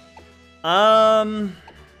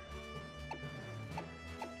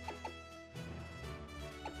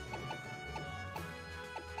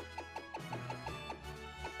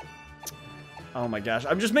 Oh my gosh.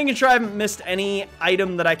 I'm just making sure I haven't missed any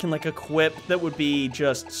item that I can, like, equip that would be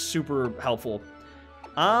just super helpful.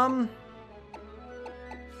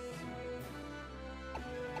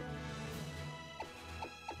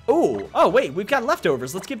 Oh, wait, we've got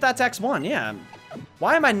leftovers. Let's give that to X1, yeah.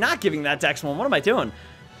 Why am I not giving that to X1? What am I doing?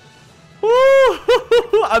 Woo!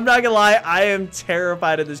 I'm not gonna lie, I am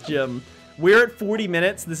terrified of this gym. We're at 40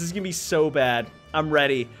 minutes. This is gonna be so bad. I'm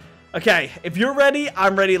ready. Okay, if you're ready,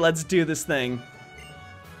 I'm ready. Let's do this thing.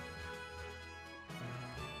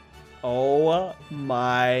 Oh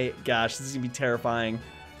my gosh, this is gonna be terrifying.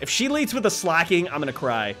 If she leads with a slacking, I'm gonna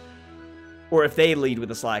cry. Or if they lead with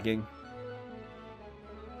a slacking.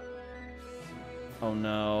 Oh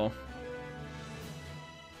no.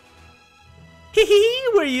 Hee hee,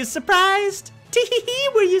 were you surprised? Tee hee hee,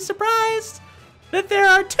 were you surprised? That there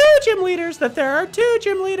are 2 gym leaders, that there are 2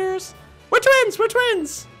 gym leaders. We're twins, we're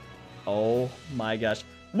twins. Oh my gosh.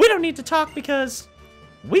 We don't need to talk because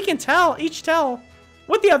we can each tell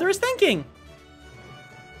what the other is thinking.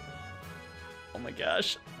 Oh my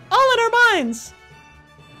gosh. All in our minds.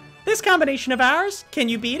 This combination of ours, can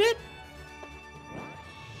you beat it?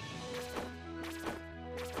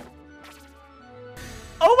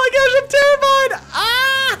 Oh my gosh, I'm terrified!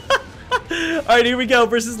 Ah! Alright, here we go,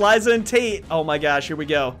 versus Liza and Tate. Oh my gosh, here we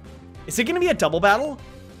go. Is it gonna be a double battle?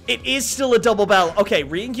 It is still a double battle. Okay,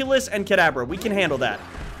 Reinculus and Kadabra, we can handle that.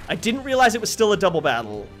 I didn't realize it was still a double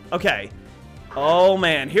battle. Okay. Oh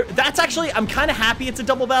man, here, that's actually, I'm kind of happy it's a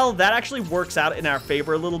double battle. That actually works out in our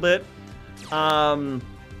favor a little bit.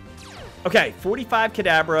 Okay, 45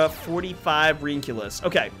 Kadabra, 45 Reinculus.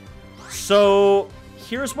 Okay, so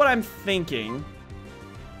here's what I'm thinking.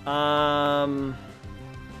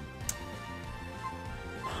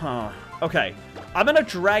 Okay. I'm gonna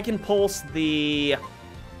Dragon Pulse the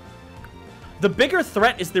bigger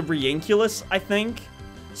threat is the Reinculus, I think.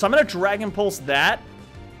 So I'm gonna Dragon Pulse that.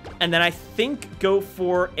 And then I think go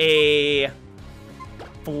for a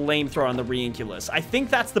Flamethrower on the Reinculus. I think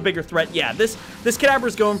that's the bigger threat. Yeah, this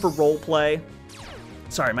Kadabra's going for roleplay.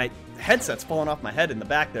 Sorry, my headset's falling off my head in the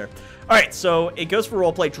back there. All right, so it goes for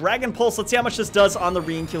roleplay. Dragon Pulse, let's see how much this does on the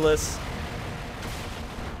Reinculus.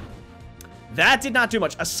 That did not do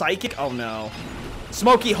much. A Psychic, oh no.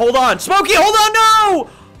 Smokey, hold on. Smokey, hold on, no!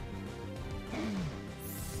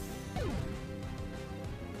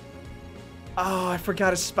 Oh, I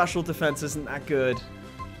forgot his special defense isn't that good.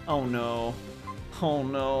 Oh no. Oh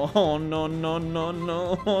no, oh no, no, no,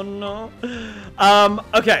 no, oh no.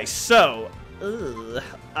 Okay, so, oh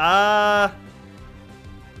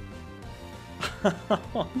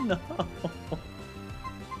no.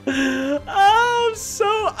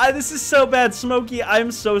 This is so bad, Smokey.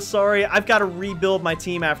 I'm so sorry. I've got to rebuild my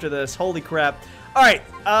team after this. Holy crap. All right,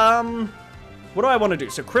 what do I want to do?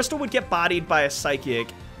 So Crystal would get bodied by a Psychic.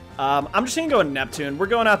 I'm just gonna go with Neptune. We're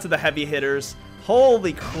going out to the heavy hitters.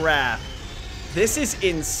 Holy crap. This is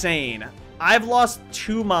insane. I've lost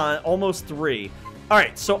 2 almost 3. All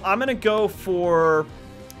right, so I'm gonna go for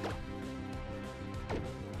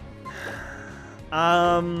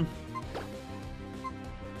I'm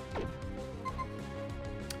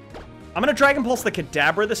gonna Dragon Pulse the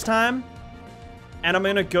Kadabra this time, and I'm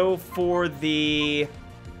gonna go for the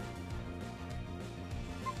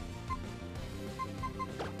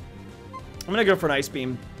I'm gonna go for an Ice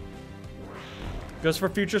Beam. Goes for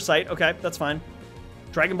Future Sight. Okay, that's fine.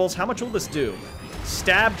 Dragon Pulse, how much will this do?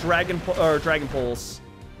 Stab, Dragon Pulse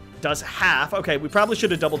does half. Okay, we probably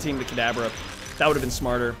should have double teamed the Kadabra. That would have been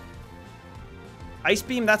smarter. Ice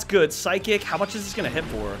Beam, that's good. Psychic, how much is this gonna hit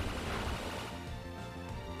for?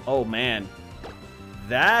 Oh man,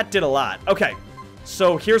 that did a lot. Okay,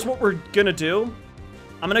 so here's what we're gonna do.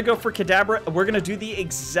 I'm gonna go for Kadabra. We're gonna do the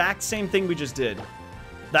exact same thing we just did.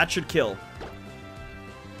 That should kill.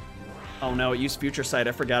 Oh no, it used Future Sight.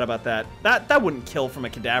 I forgot about that. That wouldn't kill from a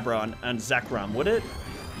Kadabra on Zekrom, would it?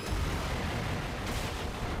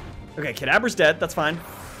 Okay, Kadabra's dead. That's fine.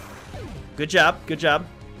 Good job. Good job.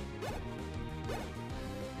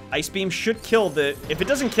 Ice Beam should kill the... If it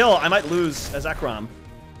doesn't kill, I might lose a Zekrom.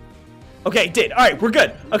 Okay, it did. All right, we're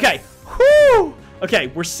good. Okay. Whew! Okay,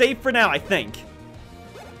 we're safe for now, I think.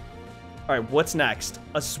 All right, what's next?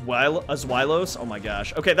 A Zweilous? Oh my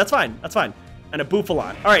gosh. Okay, that's fine. That's fine. And a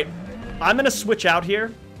Bouffalon. All right, I'm going to switch out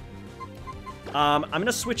here. I'm going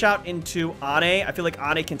to switch out into Ane. I feel like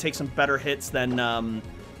Ane can take some better hits than the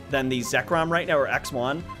Zekrom right now, or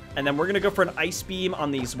X1. And then we're going to go for an Ice Beam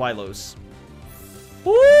on the Zweilous.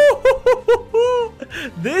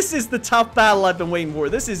 This is the tough battle I've been waiting for.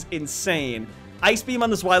 This is insane. Ice Beam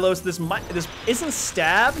on the Zweilous. This isn't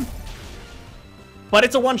Stab, but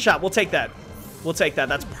it's a one-shot. We'll take that. We'll take that.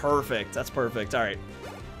 That's perfect. That's perfect. All right.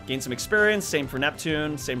 Gain some experience. Same for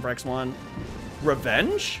Neptune. Same for X1.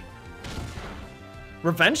 Revenge?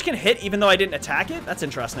 Revenge can hit even though I didn't attack it? That's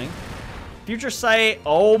interesting. Future Sight.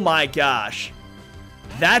 Oh my gosh.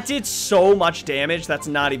 That did so much damage. That's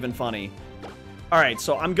not even funny. All right,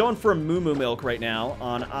 so I'm going for a Moo Moo Milk right now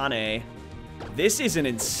on Ane. This is an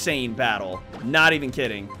insane battle. Not even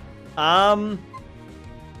kidding. I'm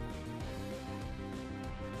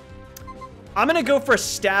going to go for a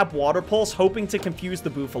Stab Water Pulse, hoping to confuse the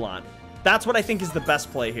Bouffalant. That's what I think is the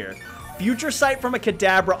best play here. Future Sight from a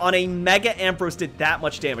Kadabra on a Mega Ampharos did that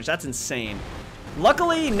much damage. That's insane.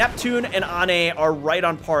 Luckily, Neptune and Ane are right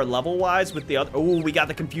on par level-wise with the other. Oh, we got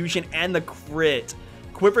the Confusion and the crit.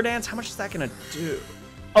 Quiver Dance, how much is that going to do?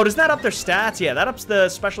 Oh, doesn't that up their stats? Yeah, that ups the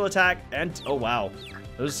special attack. And, oh, wow.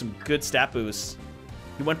 Those are some good stat boosts.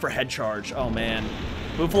 He went for Head Charge. Oh, man.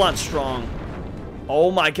 Bouffalant's strong.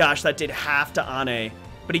 Oh, my gosh, that did half to Ane.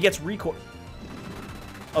 But he gets recoil.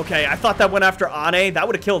 Okay, I thought that went after Ane. That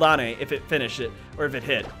would have killed Ane if it finished it. Or if it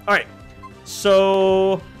hit. All right.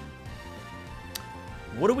 So,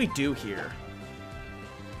 what do we do here?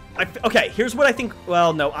 Okay, here's what I think.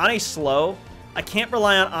 Well, no, Ane's slow. I can't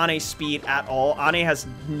rely on Ane's speed at all. Ane has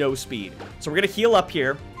no speed. So we're going to heal up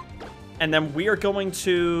here. And then we are going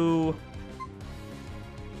to...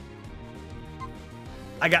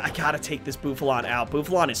 I gotta take this Bouffalant out.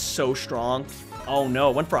 Bouffalant is so strong. Oh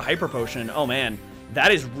no, went for a Hyper Potion. Oh man,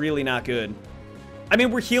 that is really not good. I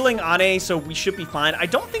mean, we're healing Ane, so we should be fine. I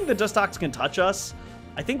don't think the Dustox can touch us.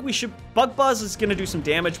 I think we should... Bug Buzz is gonna do some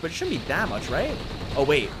damage, but it shouldn't be that much, right? Oh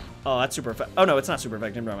wait. Oh, that's super effective. Oh no, it's not super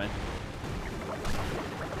effective. Never mind.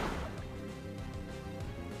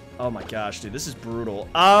 Oh my gosh, dude, this is brutal.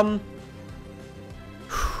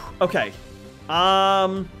 Okay.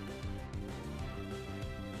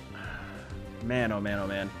 Man, oh man, oh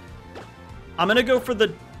man. I'm gonna go for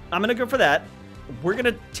that. We're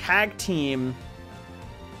gonna tag team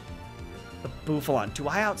the Bouffalant. Do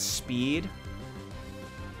I outspeed?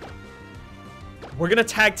 We're gonna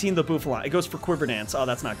tag team the Bouffalant. It goes for Quiver Dance. Oh,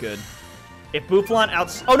 that's not good. If Bouffalant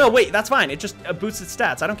outs... Oh, no, wait, that's fine. It just boosts its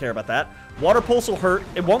stats. I don't care about that. Water Pulse will hurt.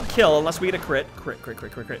 It won't kill unless we get a crit. Crit, crit,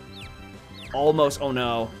 crit, crit, crit. Almost. Oh,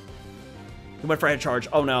 no. He went for Head Charge.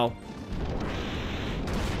 Oh, no.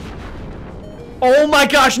 Oh, my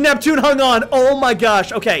gosh. Neptune hung on. Oh, my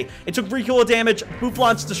gosh. Okay. It took recoil damage.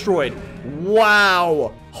 Bouffalant's destroyed.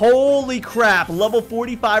 Wow. Holy crap. Level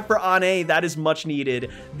 45 for Ane. That is much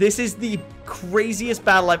needed. This is the craziest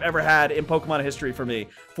battle I've ever had in Pokemon history for me.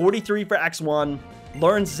 43 for X1.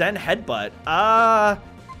 Learn Zen Headbutt.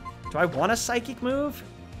 Do I want a Psychic move?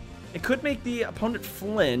 It could make the opponent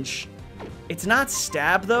flinch. It's not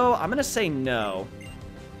Stab, though. I'm going to say no.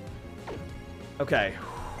 Okay.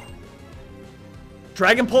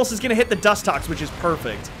 Dragon Pulse is going to hit the Dustox, which is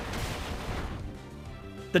perfect.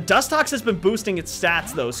 The Dustox has been boosting its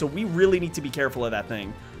stats, though, so we really need to be careful of that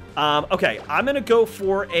thing. Okay, I'm going to go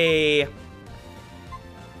for a...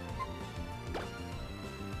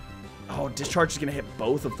 Oh, Discharge is going to hit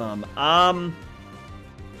both of them. Oh,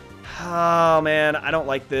 man, I don't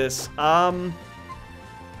like this. I'm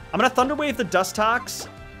going to Thunder Wave the Dustox.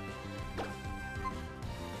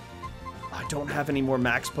 I don't have any more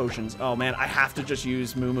max potions. Oh, man, I have to just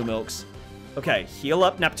use Moo Moo Milks. Okay, heal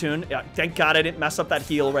up Neptune. Yeah, thank God I didn't mess up that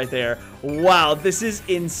heal right there. Wow, this is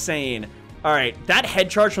insane. All right, that Head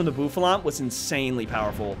Charge from the Bouffalant was insanely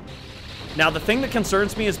powerful. Now, the thing that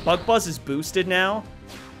concerns me is Bug Buzz is boosted now.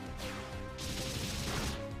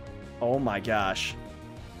 Oh my gosh.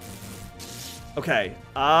 Okay,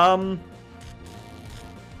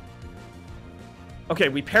 okay,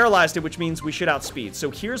 we paralyzed it, which means we should outspeed.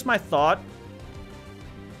 So here's my thought.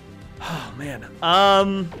 Oh, man.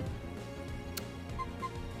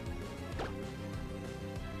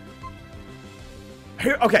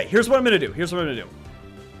 Okay, here's what I'm gonna do. Here's what I'm gonna do.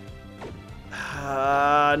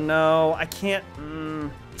 No, I can't.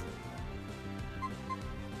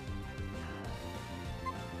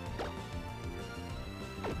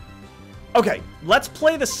 Okay, let's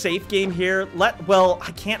play the safe game here. Well, I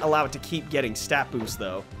can't allow it to keep getting stat boost,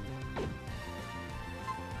 though.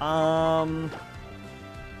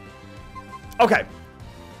 Okay.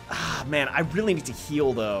 Ah, man, I really need to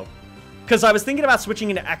heal, though. Because I was thinking about switching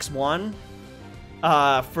into X1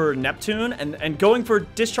 for Neptune and going for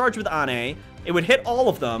Discharge with Ane. It would hit all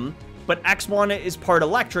of them, but X1 is part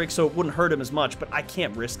electric, so it wouldn't hurt him as much, but I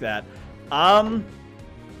can't risk that.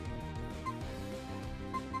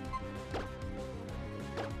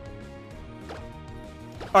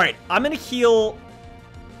 All right, I'm gonna heal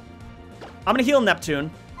Neptune,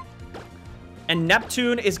 and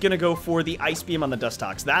Neptune is gonna go for the Ice Beam on the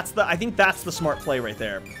Dustox. I think that's the smart play right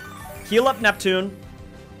there. Heal up Neptune.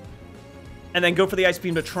 And then go for the Ice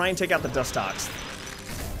Beam to try and take out the Dustox.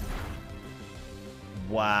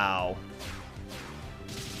 Wow.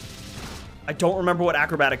 I don't remember what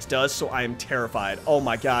Acrobatics does, so I am terrified. Oh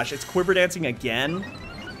my gosh, it's Quiver Dancing again?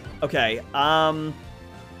 Okay,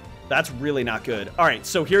 that's really not good. All right,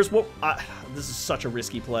 so here's what... this is such a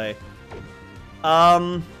risky play.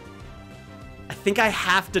 I think I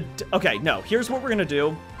have to... Okay, no, here's what we're gonna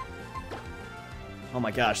do. Oh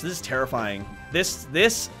my gosh, this is terrifying. This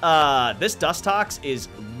Dustox is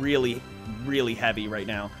really, really heavy right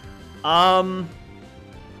now.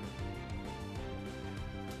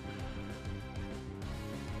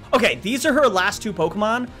 Okay, these are her last two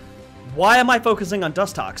Pokemon. Why am I focusing on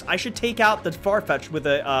Dustox? I should take out the Farfetch'd with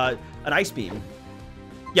an Ice Beam.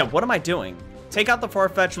 Yeah, what am I doing? Take out the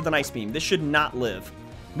Farfetch'd with an Ice Beam. This should not live.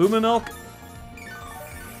 Moo Moo Milk.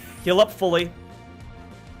 Heal up fully.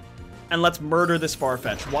 And let's murder this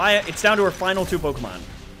Farfetch'd. Why? It's down to her final two Pokemon.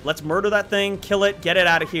 Let's murder that thing, kill it, get it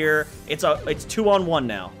out of here. It's 2-on-1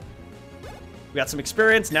 now. We got some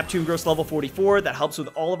experience. Neptune grows level 44. That helps with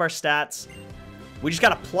all of our stats. We just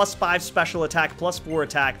got a +5 special attack, +4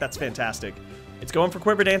 attack. That's fantastic. It's going for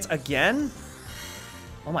Quiver Dance again.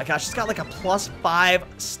 Oh my gosh, it's got like a +5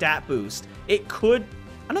 stat boost. It could,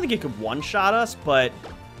 I don't think it could one-shot us, but...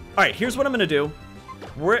 All right, here's what I'm going to do.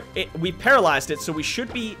 We paralyzed it, so we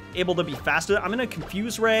should be able to be faster. I'm going to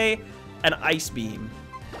Confuse Ray and Ice Beam.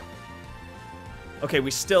 Okay,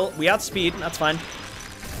 we outspeed. That's fine.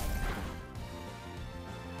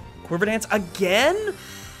 Quiver Dance again?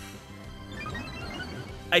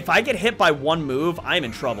 If I get hit by one move, I'm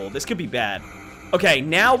in trouble. This could be bad. Okay,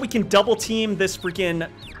 now we can double team this freaking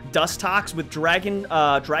Dustox with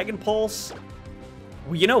Dragon Pulse.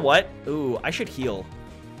 Well, you know what? Ooh, I should heal.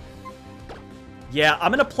 Yeah,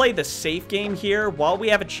 I'm going to play the safe game here. While we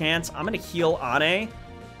have a chance, I'm going to heal Ane,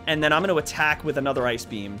 and then I'm going to attack with another Ice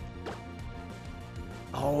Beam.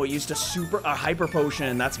 Oh, it used a Hyper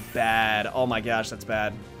Potion. That's bad. Oh my gosh, that's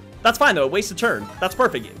bad. That's fine, though. It wastes a turn. That's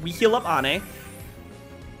perfect. We heal up Ane.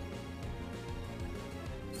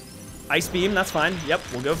 Ice Beam, that's fine. Yep,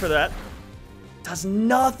 we'll go for that. Does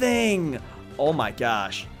nothing. Oh my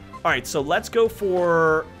gosh. All right, so let's go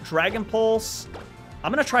for Dragon Pulse.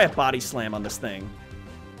 I'm going to try a Body Slam on this thing.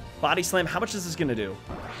 Body Slam, how much is this going to do?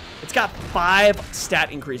 It's got 5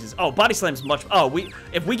 stat increases. Oh, Body Slam's much... Oh,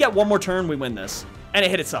 if we get one more turn, we win this. And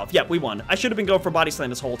it hit itself. Yep, we won. I should have been going for Body Slam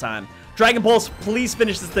this whole time. Dragon Pulse, please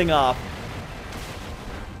finish this thing off.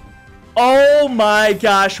 Oh my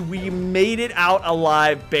gosh, we made it out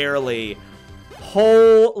alive barely.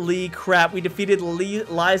 Holy crap, we defeated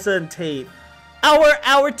Liza and Tate.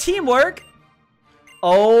 Our teamwork.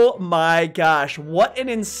 Oh my gosh, what an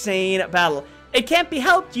insane battle. It can't be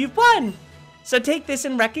helped, you've won. So take this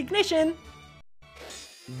in recognition.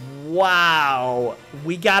 Wow,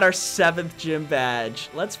 we got our 7th gym badge.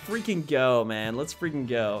 Let's freaking go, man. Let's freaking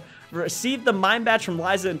go. Receive the Mind Badge from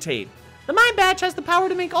Liza and Tate. The Mind Badge has the power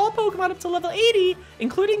to make all Pokemon up to level 80,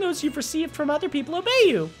 including those you've received from other people, obey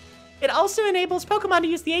you. It also enables Pokemon to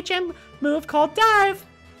use the HM move called Dive.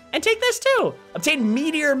 And take this too. Obtain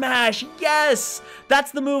Meteor Mash. Yes,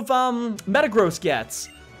 that's the move Metagross gets.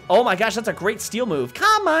 Oh my gosh, that's a great steel move.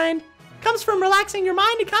 Calm Mind comes from relaxing your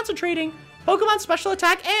mind and concentrating. Pokemon Special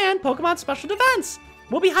Attack and Pokemon Special Defense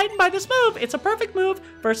will be heightened by this move. It's a perfect move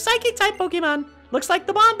for Psychic-type Pokemon. Looks like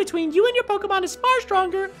the bond between you and your Pokemon is far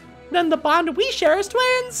stronger than the bond we share as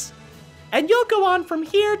twins. And you'll go on from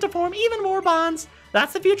here to form even more bonds.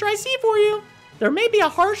 That's the future I see for you. There may be a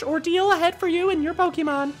harsh ordeal ahead for you and your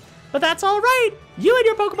Pokemon, but that's all right. You and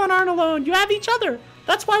your Pokemon aren't alone. You have each other.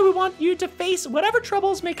 That's why we want you to face whatever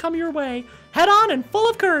troubles may come your way, head on and full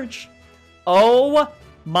of courage. Oh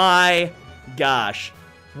my gosh.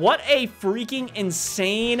 What a freaking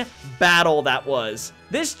insane battle that was.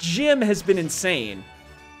 This gym has been insane.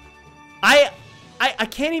 I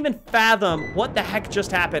can't even fathom what the heck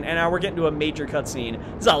just happened, and now we're getting to a major cutscene.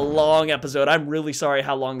 This is a long episode. I'm really sorry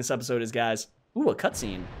how long this episode is, guys. Ooh, a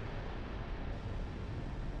cutscene.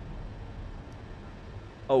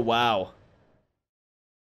 Oh, wow.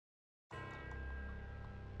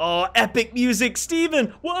 Oh, epic music,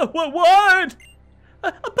 Steven! What?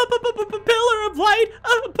 A pillar of light,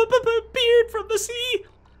 a beard from the sea.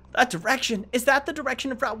 That direction, is that the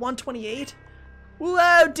direction of Route 128?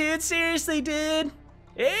 Whoa, dude, seriously, dude.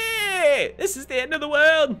 Hey, this is the end of the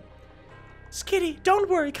world. Skitty, don't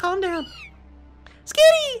worry, calm down.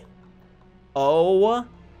 Skitty! Oh,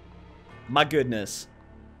 my goodness.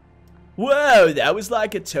 Whoa, that was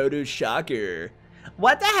like a total shocker.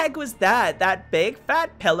 What the heck was that? That big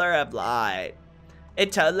fat pillar of light.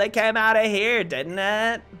 It totally came out of here, didn't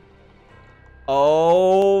it?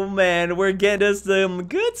 Oh, man, we're getting to some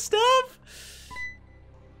good stuff.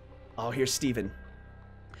 Oh, here's Steven.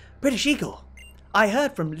 British Eagle, I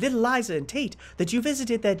heard from Little Liza and Tate that you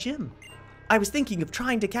visited their gym. I was thinking of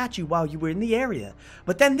trying to catch you while you were in the area,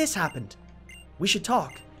 but then this happened. We should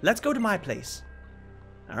talk. Let's go to my place.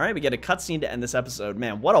 All right, we get a cutscene to end this episode.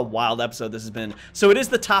 Man, what a wild episode this has been. So it is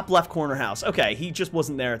the top left corner house. Okay, he just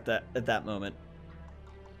wasn't there at that moment.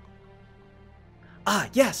 Ah,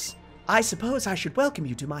 yes. I suppose I should welcome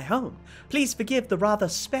you to my home. Please forgive the rather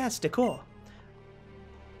sparse decor.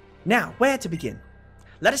 Now, where to begin?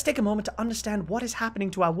 Let us take a moment to understand what is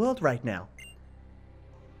happening to our world right now.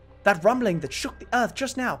 That rumbling that shook the earth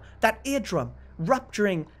just now, that eardrum,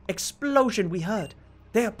 rupturing explosion we heard,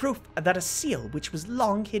 they are proof that a seal which was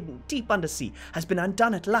long hidden deep undersea has been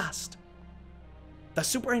undone at last. The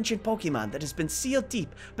super ancient Pokemon that has been sealed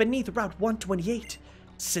deep beneath Route 128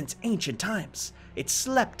 since ancient times. It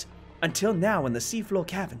slept until now in the seafloor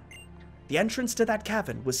cavern. The entrance to that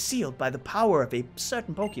cavern was sealed by the power of a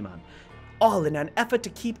certain Pokemon, all in an effort to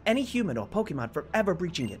keep any human or Pokemon from ever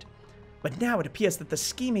breaching it. But now it appears that the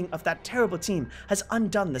scheming of that terrible team has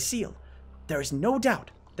undone the seal. There is no doubt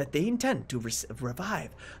that they intend to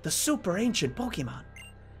revive the super ancient Pokemon.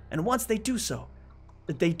 And once they do so,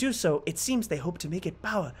 it seems they hope to make its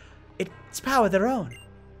power their own.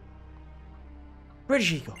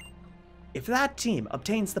 British Eagle, if that team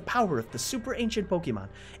obtains the power of the super ancient Pokemon,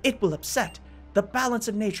 it will upset the balance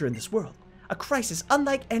of nature in this world. A crisis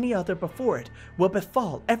unlike any other before it will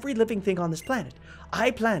befall every living thing on this planet.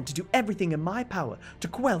 I plan to do everything in my power to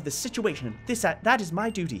quell this situation. That is my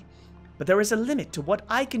duty. But there is a limit to what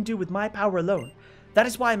I can do with my power alone. That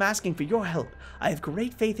is why I'm asking for your help. I have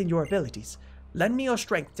great faith in your abilities. Lend me your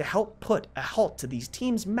strength to help put a halt to these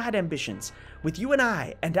teams' mad ambitions. With you and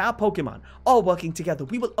I and our Pokemon all working together,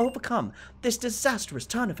 we will overcome this disastrous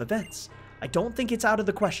turn of events. I don't think it's out of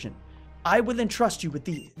the question. I will entrust you with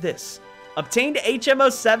this. Obtained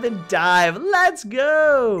HM07 Dive. Let's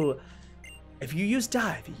go! If you use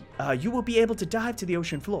Dive, you will be able to dive to the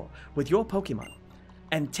ocean floor with your Pokemon.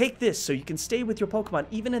 And take this so you can stay with your Pokemon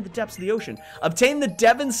even in the depths of the ocean. Obtain the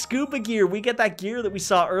Devon Scuba gear. We get that gear that we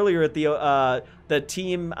saw earlier at the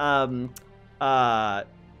team. Oh my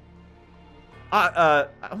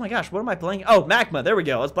gosh, what am I playing? Oh, Magma. There we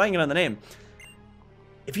go. I was playing it on the name.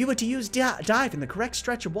 If you were to use Dive in the correct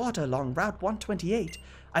stretch of water along Route 128,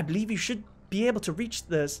 I believe you should be able to reach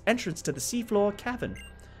the entrance to the seafloor cavern.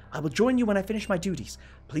 I will join you when I finish my duties.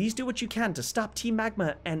 Please do what you can to stop Team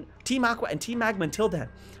Aqua and Team Magma until then.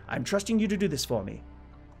 I'm trusting you to do this for me.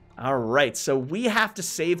 All right, so we have to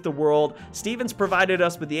save the world. Steven's provided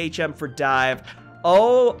us with the HM for Dive.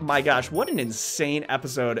 Oh my gosh, what an insane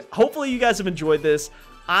episode. Hopefully you guys have enjoyed this.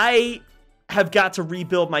 I have got to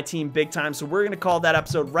rebuild my team big time, so we're going to call that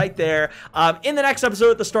episode right there. In the next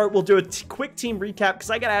episode at the start, we'll do a quick team recap because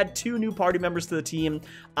I got to add 2 new party members to the team.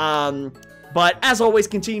 But as always,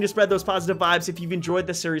 continue to spread those positive vibes. If you've enjoyed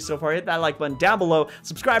this series so far, hit that like button down below,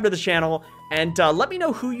 subscribe to the channel, and let me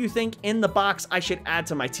know who you think in the box I should add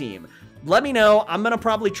to my team. Let me know. I'm going to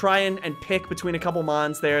probably try and pick between a couple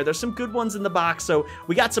mons there. There's some good ones in the box, so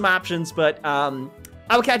we got some options, but I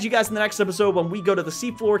will catch you guys in the next episode when we go to the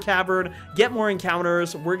seafloor cavern, get more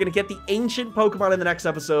encounters. We're going to get the ancient Pokemon in the next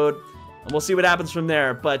episode, and we'll see what happens from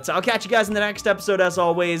there. But I'll catch you guys in the next episode as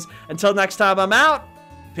always. Until next time, I'm out.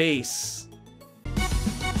 Peace.